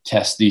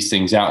test these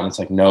things out. And it's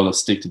like, no, let's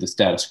stick to the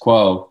status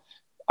quo.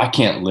 I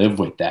can't live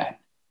with that.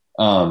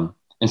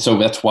 And so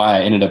that's why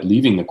I ended up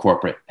leaving the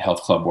corporate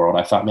health club world.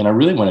 I thought, man, I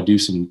really want to do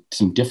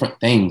some different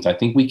things. I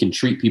think we can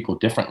treat people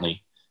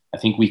differently. I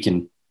think we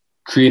can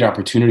create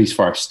opportunities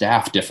for our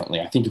staff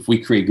differently. I think if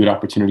we create good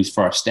opportunities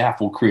for our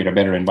staff, we'll create a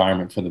better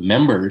environment for the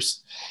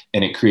members,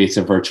 and it creates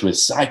a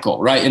virtuous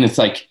cycle, right? And it's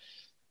like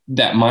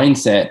that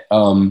mindset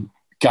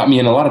got me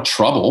in a lot of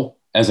trouble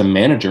as a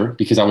manager,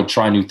 because I would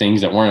try new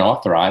things that weren't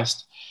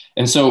authorized.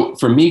 And so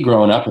for me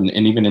growing up and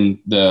even in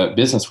the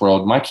business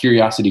world, my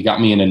curiosity got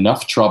me in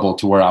enough trouble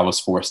to where I was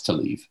forced to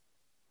leave,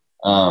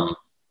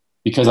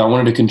 because I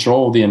wanted to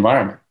control the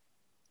environment.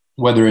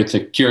 Whether it's a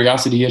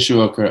curiosity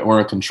issue or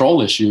a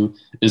control issue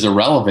is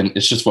irrelevant.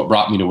 It's just what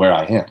brought me to where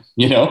I am,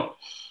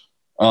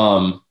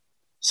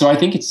 So I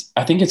think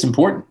it's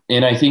important.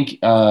 And I think,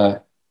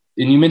 and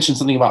you mentioned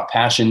something about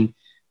passion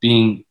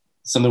being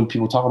something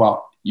people talk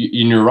about.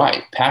 you're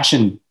right.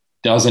 Passion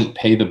doesn't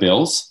pay the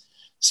bills.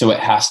 So it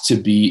has to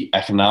be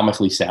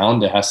economically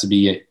sound. It has to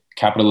be a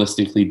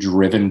capitalistically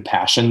driven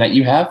passion that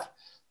you have,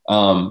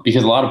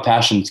 because a lot of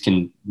passions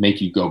can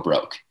make you go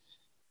broke.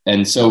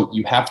 And so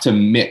you have to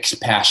mix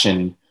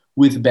passion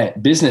with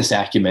business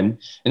acumen.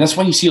 And that's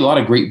why you see a lot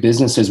of great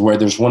businesses where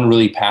there's one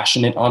really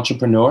passionate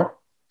entrepreneur,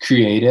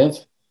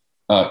 creative,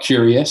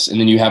 curious,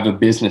 and then you have a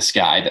business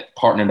guy that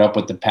partnered up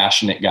with the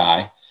passionate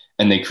guy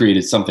and they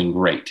created something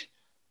great.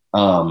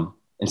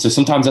 And so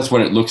sometimes that's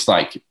what it looks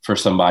like for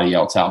somebody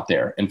else out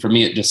there. And for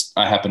me,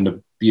 I happen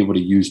to be able to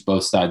use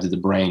both sides of the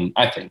brain,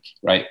 I think,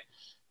 right?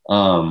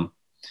 And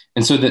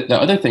so the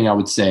other thing I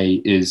would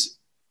say is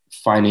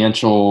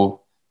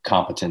financial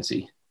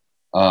competency.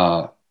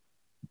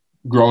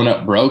 Growing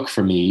up broke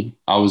for me,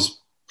 I was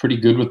pretty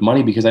good with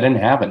money because I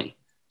didn't have any.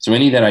 So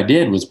any that I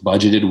did was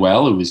budgeted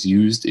well. It was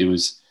used. It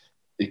was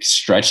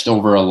stretched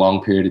over a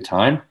long period of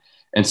time.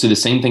 And so the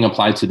same thing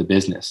applied to the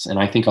business. And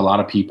I think a lot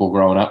of people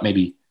growing up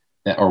maybe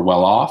that are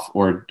well off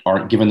or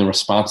aren't given the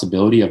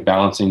responsibility of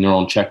balancing their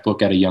own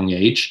checkbook at a young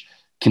age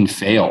can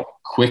fail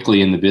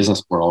quickly in the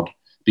business world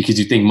because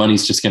you think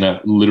money's just going to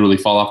literally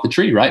fall off the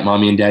tree, right?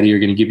 Mommy and daddy are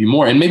going to give you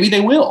more, and maybe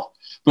they will,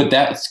 but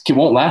it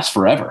won't last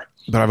forever.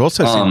 But I've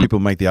also seen people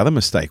make the other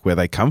mistake where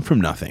they come from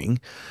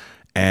nothing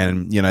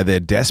and, they're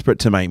desperate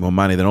to make more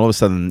money. Then all of a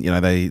sudden,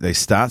 they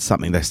start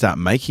something, they start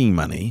making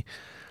money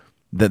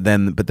but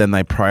then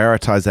they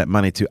prioritize that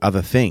money to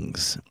other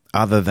things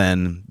other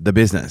than the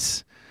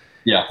business.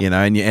 Yeah.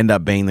 And you end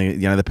up being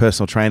the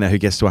personal trainer who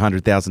gets to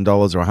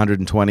 $100,000 or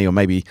 120, or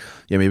maybe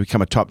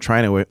become a top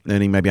trainer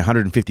earning maybe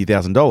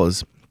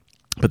 $150,000.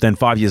 But then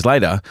 5 years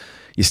later,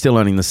 you're still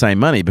earning the same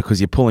money because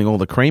you're pulling all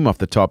the cream off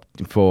the top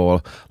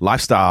for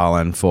lifestyle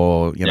and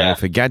for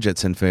for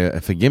gadgets and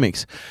for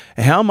gimmicks.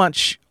 How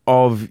much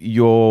of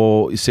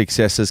your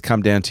successes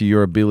come down to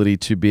your ability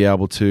to be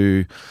able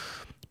to,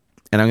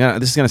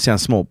 and this is going to sound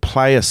small,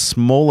 play a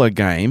smaller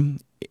game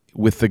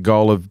with the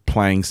goal of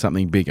playing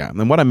something bigger?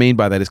 And what I mean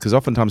by that is because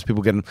oftentimes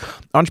people get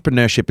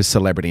entrepreneurship is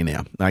celebrity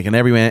now. Like, and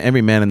every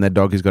man and their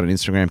dog who's got an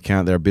Instagram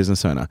account, they're a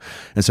business owner.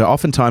 And so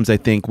oftentimes they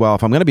think, well,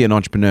 if I'm going to be an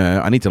entrepreneur,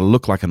 I need to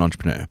look like an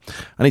entrepreneur.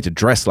 I need to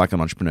dress like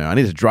an entrepreneur. I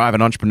need to drive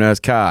an entrepreneur's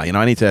car.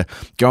 I need to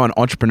go on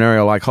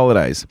entrepreneurial like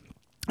holidays.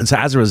 And so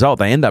as a result,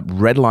 they end up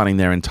redlining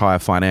their entire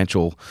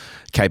financial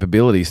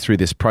capabilities through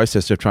this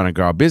process of trying to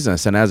grow a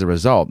business. And as a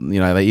result,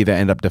 they either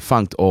end up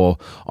defunct or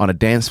on a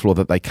dance floor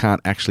that they can't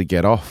actually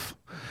get off.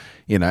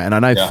 And I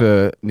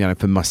know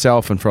for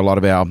myself and for a lot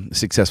of our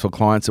successful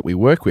clients that we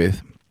work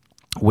with,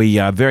 we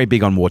are very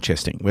big on war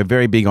chesting. We're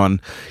very big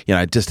on,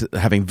 just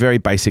having very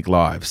basic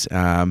lives.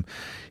 As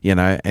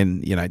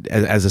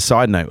a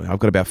side note, I've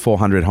got about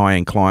 400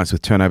 high-end clients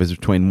with turnovers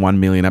between 1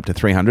 million up to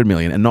 300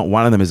 million, and not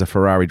one of them is a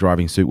Ferrari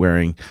driving suit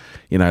wearing,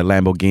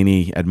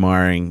 Lamborghini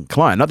admiring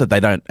client. Not that they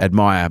don't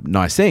admire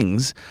nice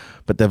things,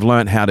 but they've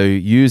learned how to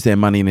use their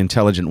money in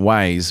intelligent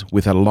ways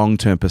with a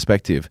long-term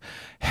perspective.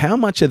 How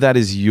much of that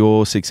is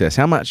your success?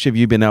 How much have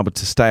you been able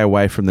to stay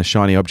away from the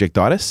shiny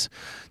objectitis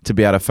to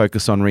be able to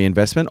focus on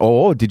reinvestment?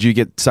 Or did you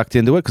get sucked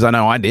into it? Because I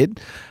know I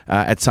did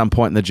at some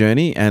point in the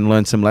journey and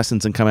learn some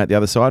lessons and come out the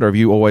other side. Or have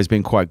you always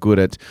been quite good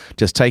at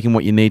just taking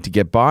what you need to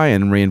get by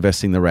and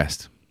reinvesting the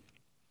rest?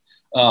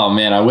 Oh,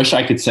 man, I wish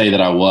I could say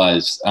that I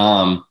was.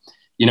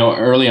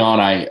 Early on,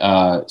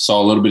 I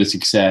saw a little bit of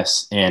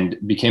success and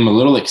became a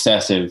little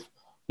excessive.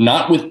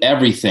 Not with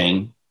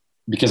everything,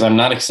 because I'm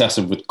not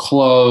excessive with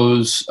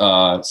clothes,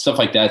 stuff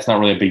like that. It's not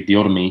really a big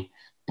deal to me,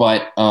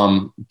 but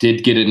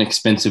did get an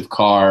expensive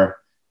car,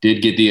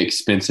 did get the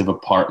expensive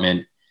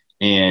apartment.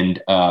 And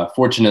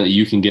fortunately,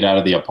 you can get out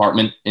of the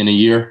apartment in a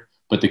year,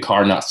 but the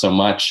car, not so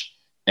much.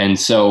 And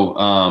so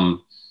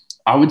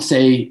I would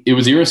say it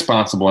was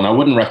irresponsible, and I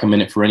wouldn't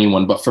recommend it for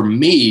anyone. But for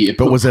me,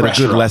 was it a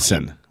good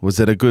lesson? Was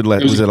it a good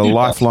lesson? Was it a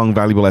lifelong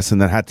valuable lesson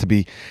that had to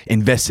be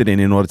invested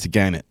in order to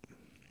gain it?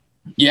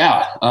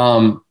 Yeah.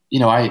 I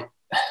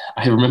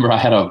remember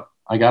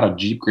I got a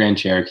Jeep Grand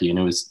Cherokee, and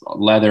it was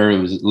leather. It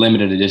was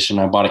limited edition.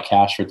 I bought it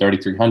cash for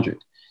 $3,300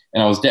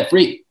 and I was debt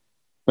free.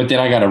 But then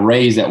I got a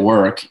raise at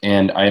work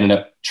and I ended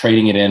up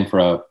trading it in for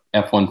a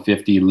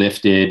F-150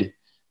 lifted,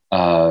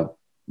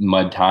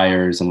 mud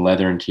tires and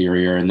leather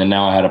interior. And then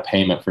now I had a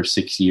payment for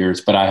 6 years,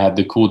 but I had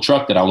the cool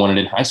truck that I wanted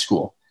in high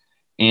school.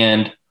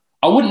 And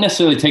I wouldn't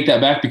necessarily take that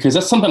back because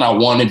that's something I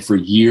wanted for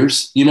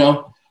years,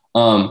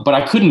 but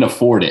I couldn't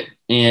afford it.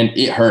 And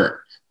it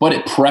hurt, but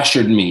it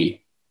pressured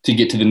me to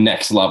get to the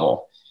next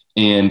level.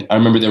 And I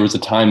remember there was a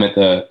time at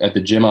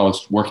the gym I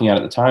was working at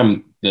the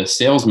time, the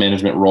sales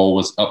management role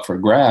was up for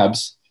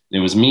grabs. It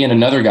was me and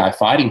another guy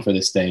fighting for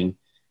this thing.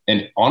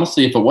 And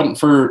honestly, if it wasn't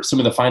for some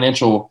of the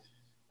financial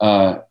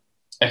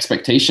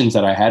expectations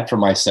that I had for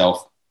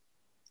myself,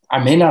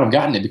 I may not have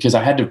gotten it because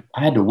I had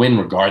to win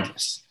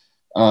regardless.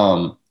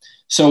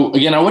 So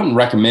again, I wouldn't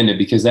recommend it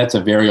because that's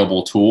a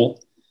variable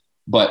tool.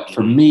 But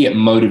for me, it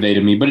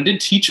motivated me, but it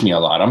did teach me a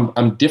lot.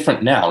 I'm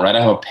different now, right?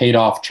 I have a paid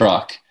off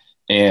truck,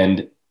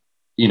 and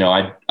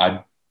I'm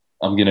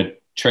going to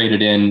trade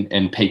it in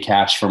and pay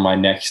cash for my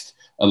next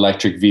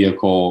electric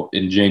vehicle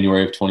in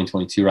January of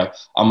 2022, right?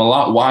 I'm a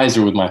lot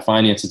wiser with my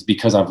finances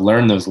because I've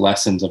learned those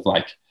lessons of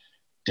like,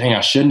 dang,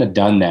 I shouldn't have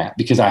done that,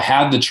 because I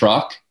had the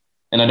truck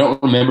and I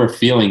don't remember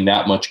feeling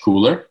that much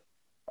cooler,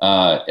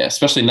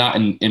 especially not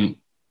in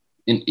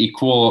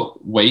equal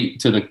weight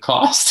to the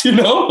cost,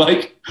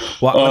 like.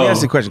 Well, let me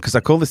ask you a question, because I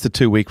call this the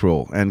 2-week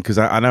rule. And because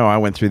I know I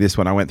went through this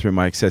when I went through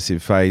my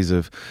excessive phase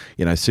of,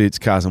 suits,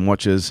 cars and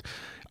watches.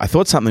 I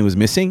thought something was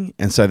missing.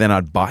 And so then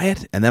I'd buy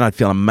it and then I'd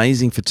feel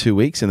amazing for 2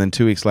 weeks. And then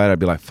 2 weeks later, I'd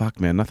be like, fuck,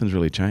 man, nothing's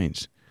really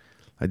changed.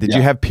 Did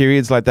you have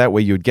periods like that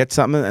where you would get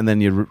something and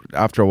then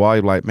after a while,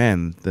 you're like,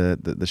 man,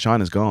 the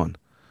shine is gone?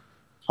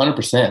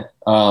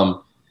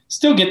 100%.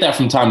 Still get that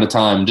from time to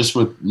time, just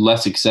with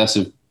less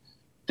excessive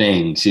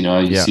things.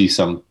 You see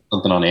something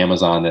on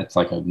Amazon that's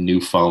like a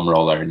new foam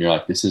roller and you're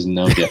like, this is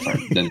no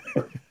different than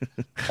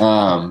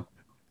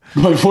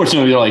but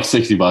fortunately they're like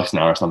 $60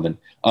 now or something.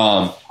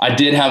 I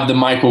did have the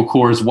Michael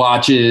Kors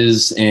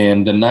watches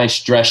and the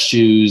nice dress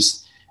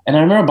shoes, and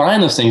I remember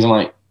buying those things. I'm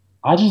like,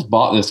 I just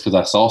bought this because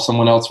I saw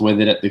someone else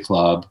with it at the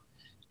club,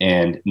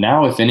 and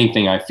now if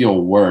anything I feel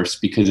worse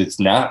because it's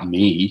not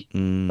me.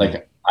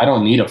 Like, I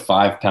don't need a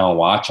 5-pound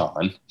watch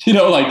on,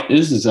 like,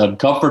 this is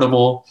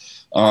uncomfortable.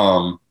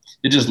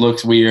 It just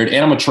looks weird.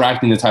 And I'm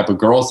attracting the type of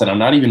girls that I'm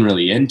not even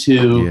really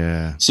into.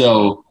 Yeah.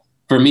 So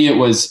for me, it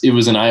was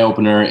an eye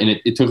opener, and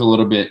it took a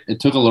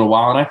little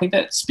while. And I think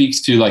that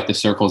speaks to like the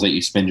circles that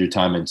you spend your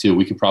time in too.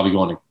 We could probably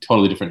go in a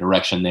totally different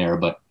direction there,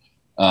 but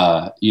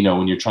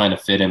when you're trying to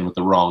fit in with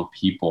the wrong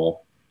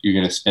people, you're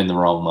going to spend the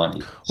wrong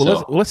money.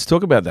 Well, let's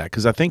talk about that,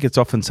 because I think it's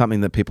often something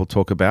that people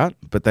talk about,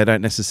 but they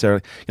don't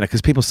necessarily,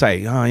 because people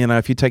say,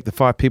 if you take the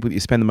 5 people that you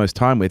spend the most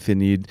time with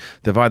and you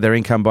divide their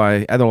income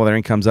add all their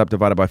incomes up,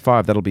 divided by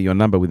 5, that'll be your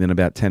number within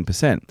about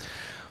 10%.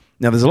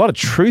 Now, there's a lot of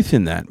truth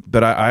in that,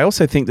 but I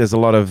also think there's a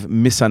lot of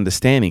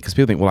misunderstanding, because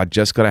people think, well, I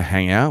just got to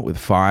hang out with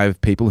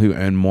 5 people who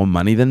earn more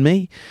money than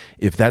me.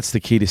 If that's the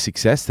key to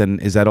success, then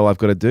is that all I've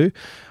got to do?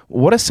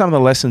 What are some of the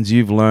lessons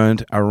you've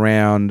learned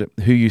around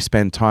who you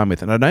spend time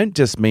with? And I don't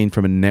just mean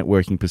from a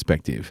networking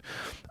perspective.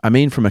 I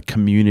mean from a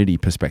community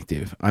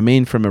perspective. I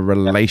mean from a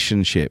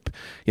relationship,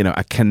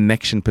 a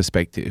connection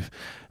perspective.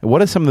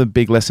 What are some of the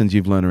big lessons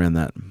you've learned around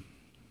that?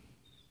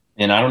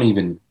 And I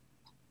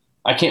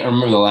can't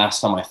remember the last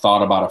time I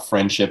thought about a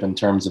friendship in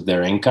terms of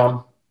their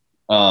income,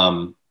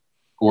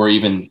 or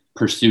even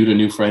pursued a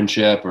new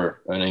friendship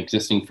or an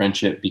existing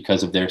friendship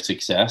because of their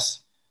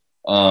success.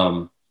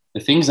 The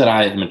things that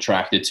I am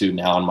attracted to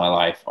now in my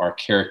life are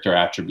character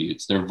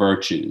attributes. They're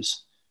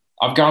virtues.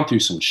 I've gone through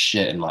some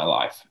shit in my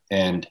life,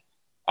 and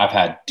I've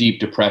had deep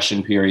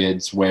depression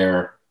periods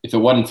where if it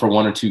wasn't for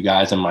 1 or 2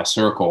 guys in my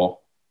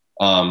circle,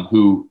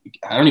 who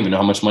I don't even know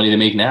how much money they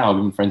make now,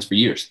 we've been friends for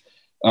years.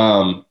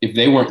 If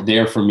they weren't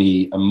there for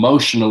me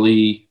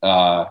emotionally,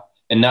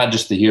 and not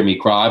just to hear me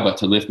cry, but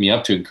to lift me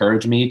up, to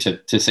encourage me,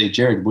 to say,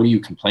 Jared, what are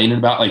you complaining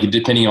about? Like,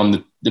 depending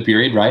on the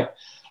period, right?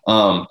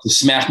 To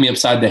smack me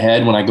upside the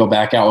head when I go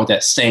back out with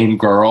that same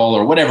girl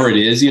or whatever it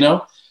is,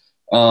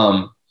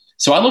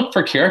 So I look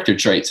for character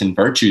traits and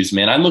virtues,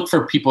 man. I look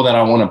for people that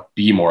I want to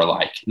be more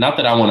like, not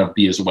that I want to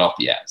be as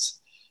wealthy as.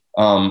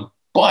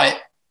 But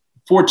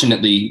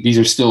fortunately, these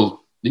are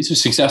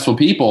successful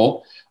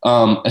people.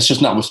 It's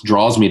just not what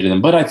draws me to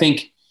them. But I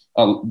think,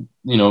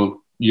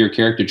 your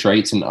character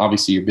traits and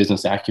obviously your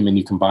business acumen,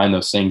 you combine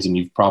those things and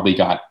you've probably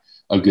got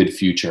a good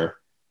future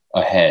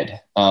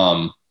ahead.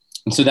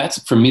 And so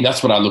for me,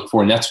 that's what I look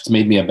for. And that's what's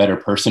made me a better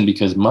person,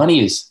 because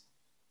money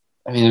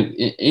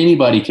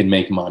anybody can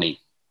make money,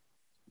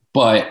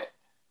 but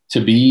to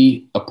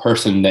be a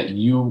person that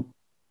you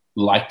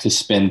like to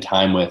spend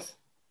time with,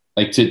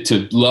 like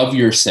to love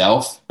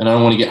yourself. And I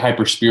don't want to get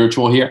hyper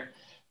spiritual here,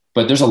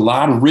 but there's a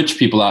lot of rich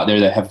people out there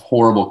that have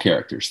horrible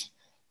characters.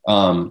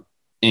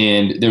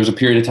 And there was a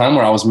period of time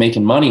where I was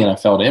making money and I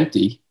felt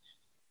empty.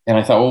 And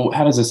I thought, well,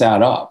 how does this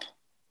add up?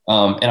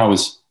 And I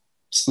was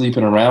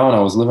sleeping around. I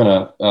was living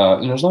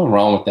there's nothing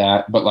wrong with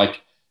that, but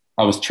like,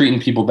 I was treating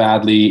people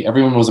badly.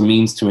 Everyone was a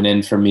means to an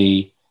end for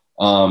me.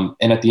 And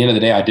at the end of the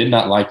day, I did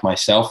not like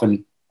myself.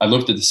 And I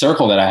looked at the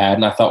circle that I had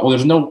and I thought, well,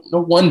 there's no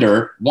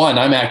wonder, one,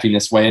 I'm acting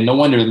this way, and no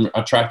wonder I'm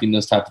attracting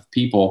those type of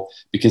people,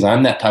 because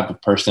I'm that type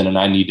of person and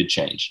I need to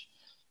change.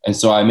 And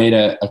so I made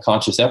a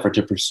conscious effort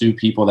to pursue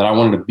people that I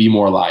wanted to be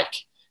more like.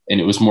 And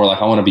it was more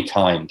like, I want to be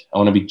kind. I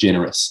want to be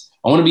generous.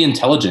 I want to be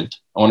intelligent.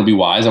 I want to be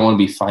wise. I want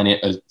to be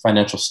a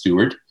financial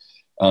steward.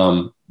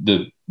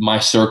 My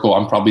circle,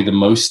 I'm probably the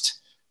most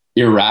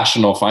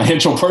irrational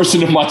financial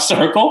person in my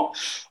circle,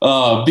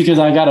 because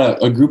I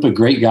got a group of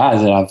great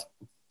guys that I've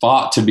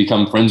fought to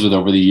become friends with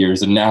over the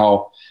years. And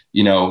now,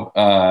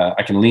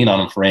 I can lean on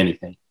them for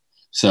anything.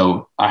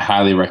 So I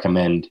highly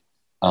recommend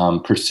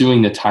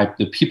pursuing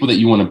the people that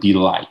you want to be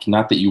like,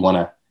 not that you want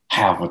to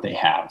have what they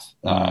have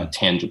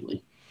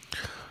tangibly.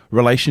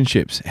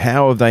 Relationships,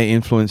 how have they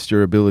influenced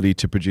your ability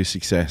to produce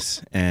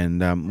success? And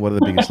what are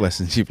the biggest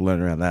lessons you've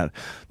learned around that,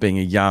 being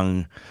a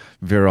young,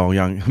 virile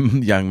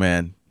young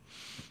man?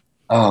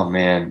 Oh,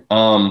 man.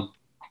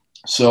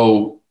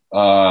 So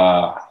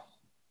I've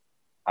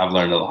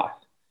learned a lot.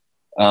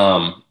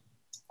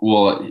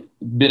 Well, a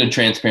bit of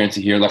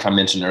transparency here. Like I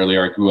mentioned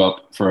earlier, I grew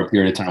up for a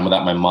period of time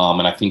without my mom.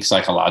 And I think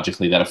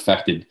psychologically that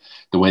affected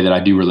the way that I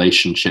do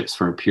relationships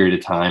for a period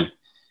of time.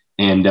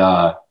 And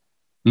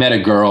met a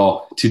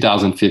girl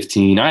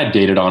 2015. I had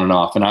dated on and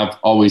off, and I've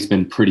always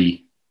been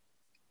pretty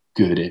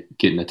good at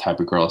getting the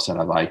type of girls that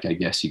I like, I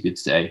guess you could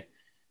say.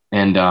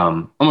 And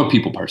I'm a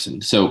people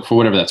person. So for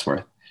whatever that's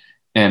worth.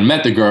 And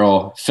met the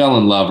girl, fell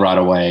in love right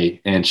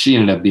away. And she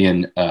ended up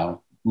being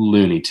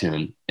Looney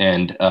Tune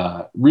and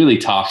really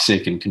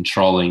toxic and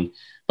controlling,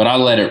 but I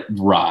let it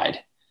ride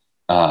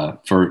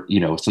for,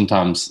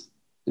 sometimes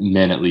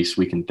men, at least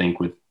we can think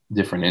with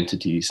different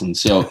entities. And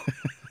so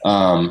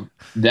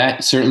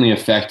that certainly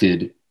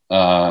affected,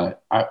 I'm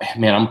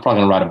probably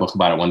gonna write a book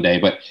about it one day,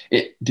 but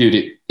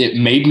it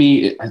made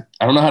me,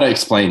 I don't know how to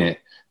explain it,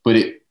 but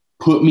it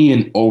put me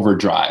in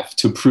overdrive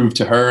to prove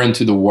to her and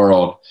to the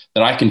world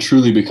that I can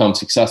truly become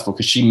successful.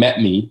 Cause she met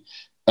me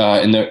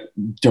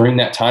during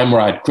that time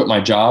where I'd quit my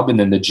job and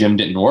then the gym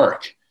didn't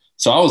work.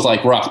 So I was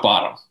like rock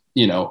bottom,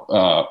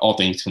 all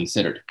things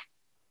considered.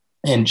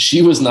 And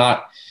she was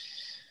not,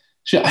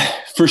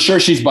 for sure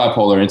she's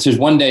bipolar. And so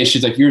one day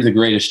she's like, "You're the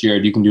greatest,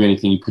 Jared. You can do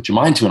anything you put your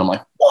mind to." And I'm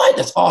like, "What?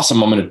 That's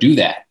awesome. I'm going to do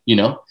that."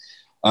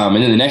 And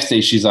then the next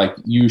day she's like,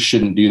 "You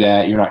shouldn't do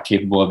that. You're not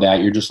capable of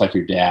that. You're just like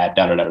your dad,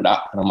 da, da, da, da."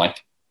 And I'm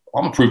like,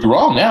 "I'm going to prove you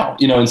wrong now."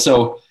 And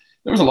so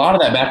there was a lot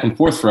of that back and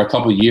forth for a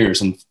couple of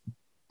years, and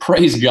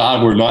praise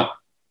God, we're not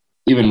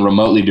even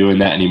remotely doing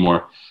that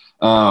anymore.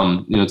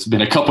 It's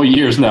been a couple of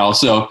years now.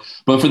 So,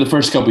 but for the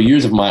first couple of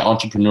years of my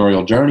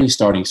entrepreneurial journey,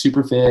 starting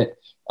Superfit,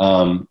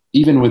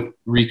 even with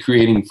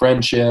recreating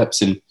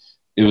friendships, and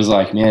it was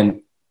like,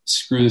 man,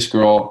 screw this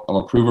girl. I'm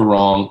gonna prove her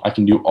wrong. I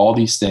can do all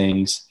these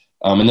things.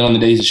 And then on the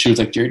days that she was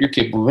like, "Jared, you're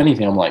capable of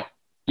anything," I'm like,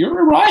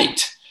 "You're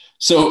right."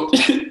 So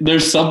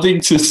there's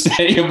something to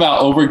say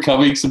about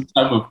overcoming some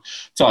type of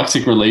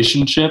toxic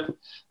relationship.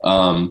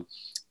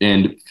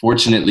 And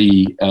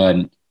fortunately,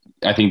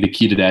 I think the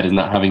key to that is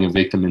not having a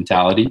victim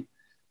mentality.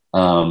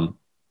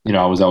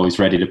 I was always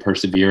ready to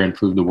persevere and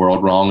prove the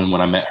world wrong. And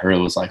when I met her, it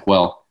was like,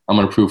 well, I'm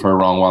going to prove her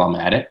wrong while I'm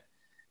at it.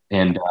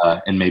 And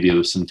maybe it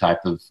was some type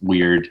of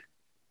weird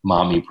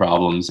mommy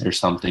problems or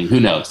something. Who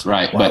knows,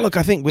 right? Well, look,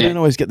 I think we don't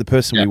always get the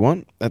person we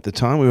want at the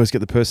time. We always get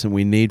the person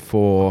we need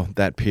for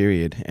that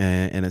period.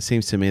 And it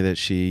seems to me that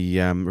she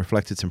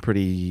reflected some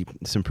pretty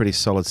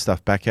solid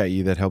stuff back at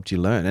you that helped you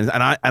learn. And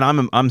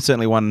I'm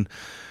certainly one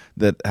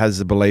that has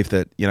the belief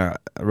that,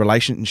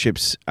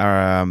 relationships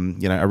are,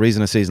 a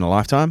reason, a season, a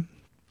lifetime.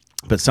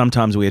 But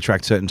sometimes we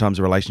attract certain types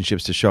of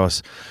relationships to show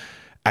us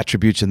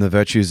attributes and the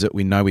virtues that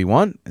we know we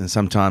want. And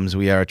sometimes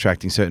we are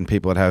attracting certain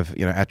people that have,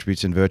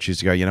 attributes and virtues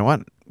to go, you know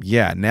what?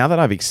 Yeah, now that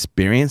I've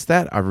experienced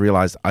that, I've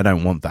realized I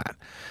don't want that.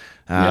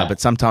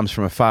 But sometimes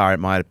from afar, it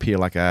might appear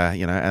like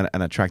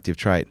an attractive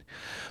trait.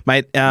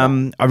 Mate,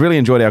 I've really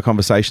enjoyed our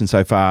conversation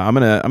so far. I'm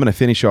gonna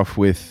finish off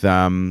with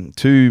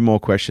 2 more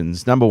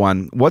questions. Number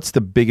 1, what's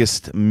the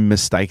biggest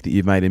mistake that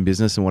you've made in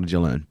business, and what did you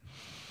learn?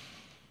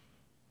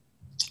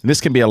 This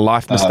can be a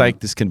life mistake.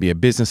 This can be a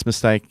business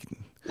mistake.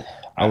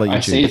 I'll let you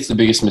choose. I say it's the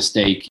biggest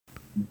mistake,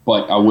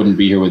 but I wouldn't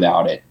be here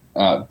without it.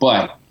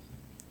 But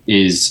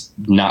is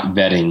not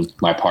vetting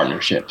my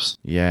partnerships.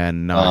 Yeah,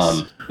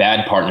 nice.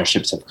 Bad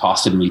partnerships have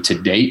costed me to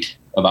date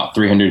about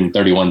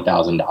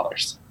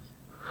 $331,000.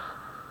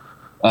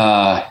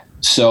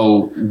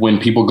 So when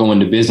people go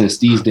into business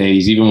these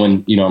days, even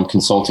when, I'm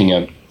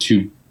consulting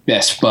 2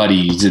 best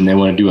buddies and they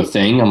want to do a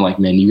thing, I'm like,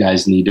 man, you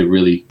guys need to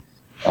really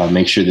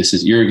make sure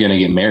you're going to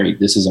get married.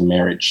 This is a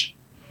marriage.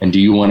 And do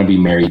you want to be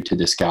married to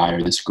this guy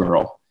or this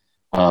girl?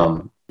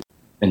 And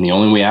the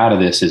only way out of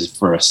this is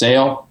for a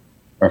sale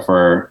or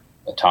for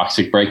a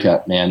toxic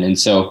breakup, man. And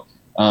so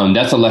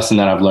that's a lesson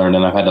that I've learned,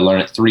 and I've had to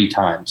learn it 3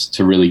 times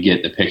to really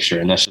get the picture.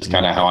 And that's just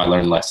kind of how I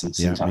learn lessons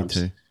sometimes.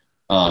 Me too.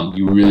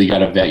 You really got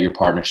to vet your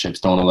partnerships.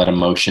 Don't let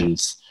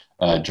emotions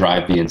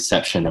drive the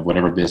inception of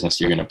whatever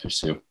business you're going to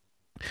pursue.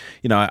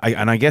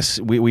 I guess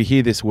we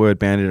hear this word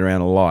bandied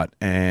around a lot,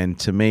 and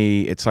to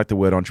me, it's like the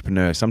word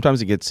entrepreneur.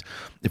 Sometimes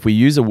if we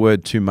use a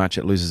word too much,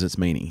 it loses its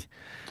meaning,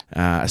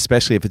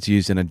 especially if it's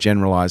used in a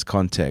generalized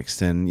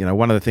context. And,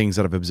 one of the things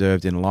that I've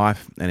observed in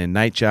life and in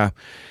nature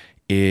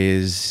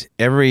is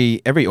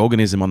every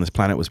organism on this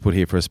planet was put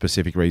here for a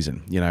specific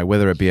reason,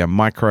 whether it be a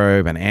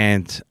microbe, an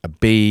ant, a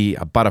bee,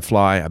 a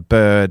butterfly, a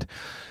bird,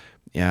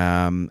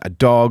 a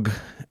dog,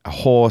 a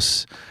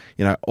horse.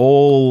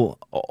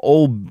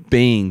 All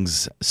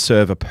beings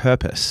serve a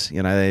purpose,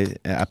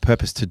 a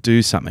purpose to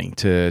do something,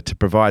 to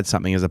provide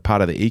something as a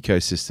part of the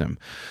ecosystem.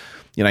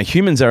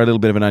 Humans are a little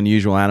bit of an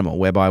unusual animal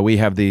whereby we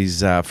have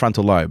these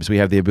frontal lobes. We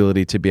have the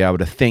ability to be able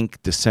to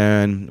think,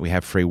 discern, we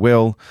have free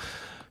will.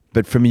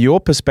 But from your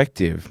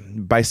perspective,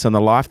 based on the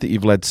life that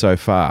you've led so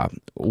far,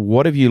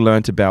 what have you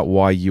learnt about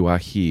why you are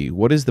here?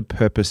 What is the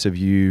purpose of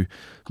you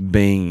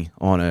being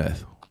on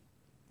Earth?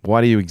 Why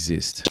do you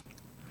exist?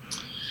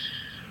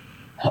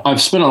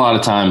 I've spent a lot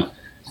of time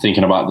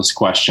thinking about this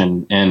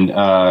question, and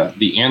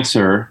the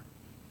answer,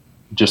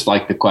 just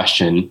like the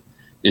question,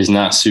 is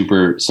not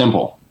super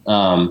simple.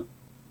 I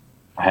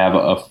I have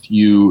a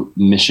few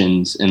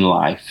missions in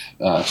life.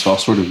 So I'll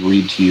sort of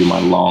read to you my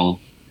long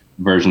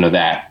version of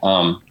that.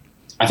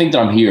 I think that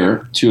I'm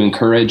here to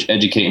encourage,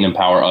 educate, and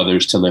empower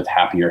others to live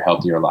happier,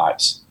 healthier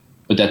lives.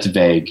 But that's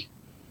vague.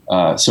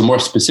 So more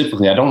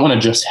specifically, I don't want to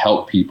just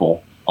help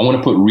people. I want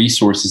to put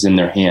resources in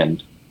their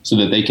hand so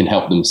that they can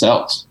help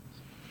themselves.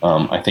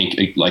 I think,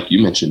 like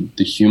you mentioned,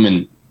 the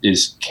human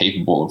is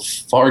capable of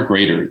far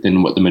greater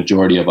than what the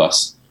majority of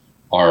us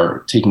are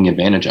taking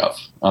advantage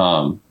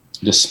of,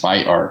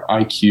 despite our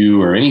IQ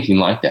or anything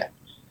like that.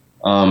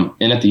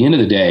 And at the end of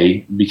the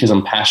day, because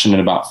I'm passionate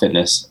about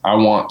fitness, I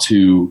want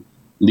to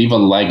leave a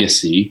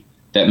legacy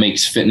that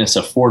makes fitness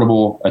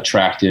affordable,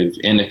 attractive,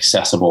 and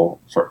accessible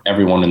for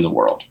everyone in the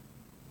world.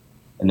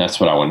 And that's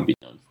what I want to be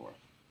known for.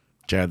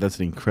 Jared, that's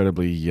an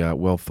incredibly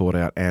well thought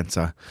out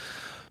answer.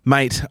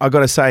 Mate, I've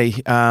got to say,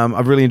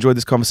 I've really enjoyed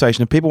this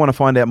conversation. If people want to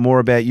find out more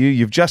about you,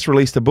 you've just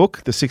released a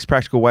book, The 6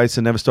 Practical Ways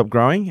to Never Stop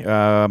Growing,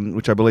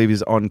 which I believe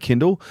is on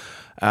Kindle.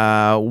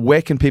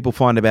 Where can people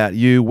find about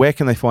you? Where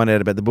can they find out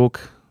about the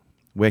book?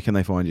 Where can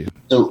they find you?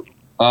 So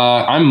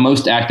I'm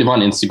most active on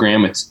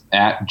Instagram. It's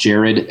at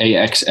Jared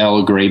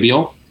AXL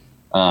Graybeal.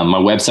 My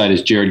website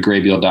is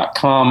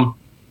jaredgraybeal.com.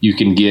 You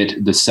can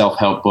get the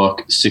self-help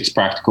book, 6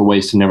 Practical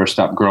Ways to Never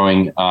Stop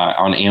Growing,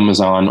 on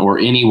Amazon or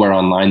anywhere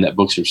online that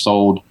books are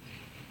sold.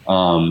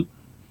 And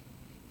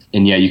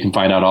yeah, you can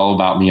find out all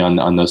about me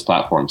on those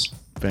platforms.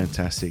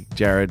 Fantastic.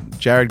 Jared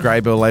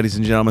Graybeal, ladies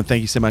and gentlemen,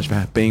 thank you so much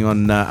for being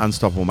on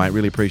Unstoppable, mate.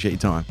 Really appreciate your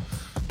time.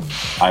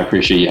 I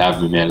appreciate you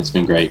having me, man. It's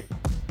been great.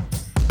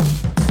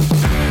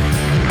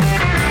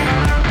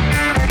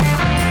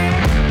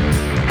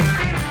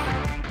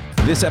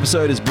 This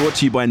episode is brought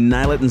to you by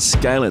Nail It and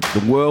Scale It,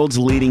 the world's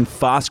leading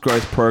fast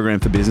growth program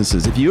for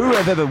businesses. If you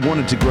have ever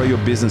wanted to grow your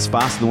business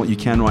faster than what you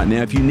can right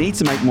now, if you need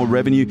to make more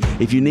revenue,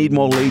 if you need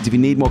more leads, if you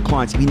need more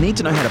clients, if you need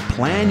to know how to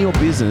plan your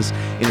business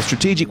in a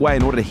strategic way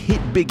in order to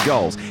hit big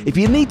goals, if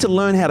you need to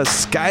learn how to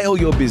scale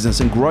your business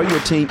and grow your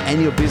team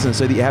and your business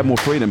so that you have more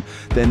freedom,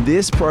 then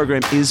this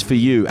program is for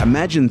you.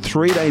 Imagine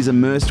 3 days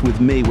immersed with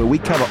me where we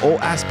cover all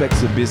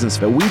aspects of business,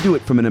 but we do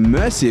it from an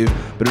immersive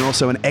but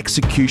also an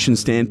execution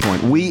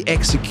standpoint. We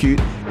execute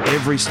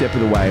every step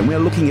of the way. And we're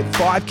looking at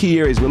 5 key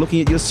areas. We're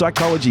looking at your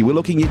psychology. We're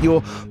looking at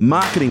your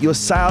marketing, your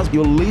sales,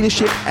 your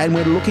leadership, and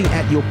we're looking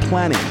at your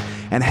planning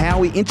and how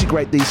we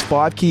integrate these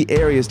 5 key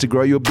areas to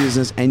grow your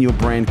business and your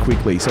brand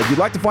quickly. So if you'd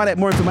like to find out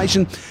more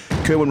information,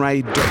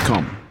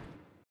 kerwinray.com.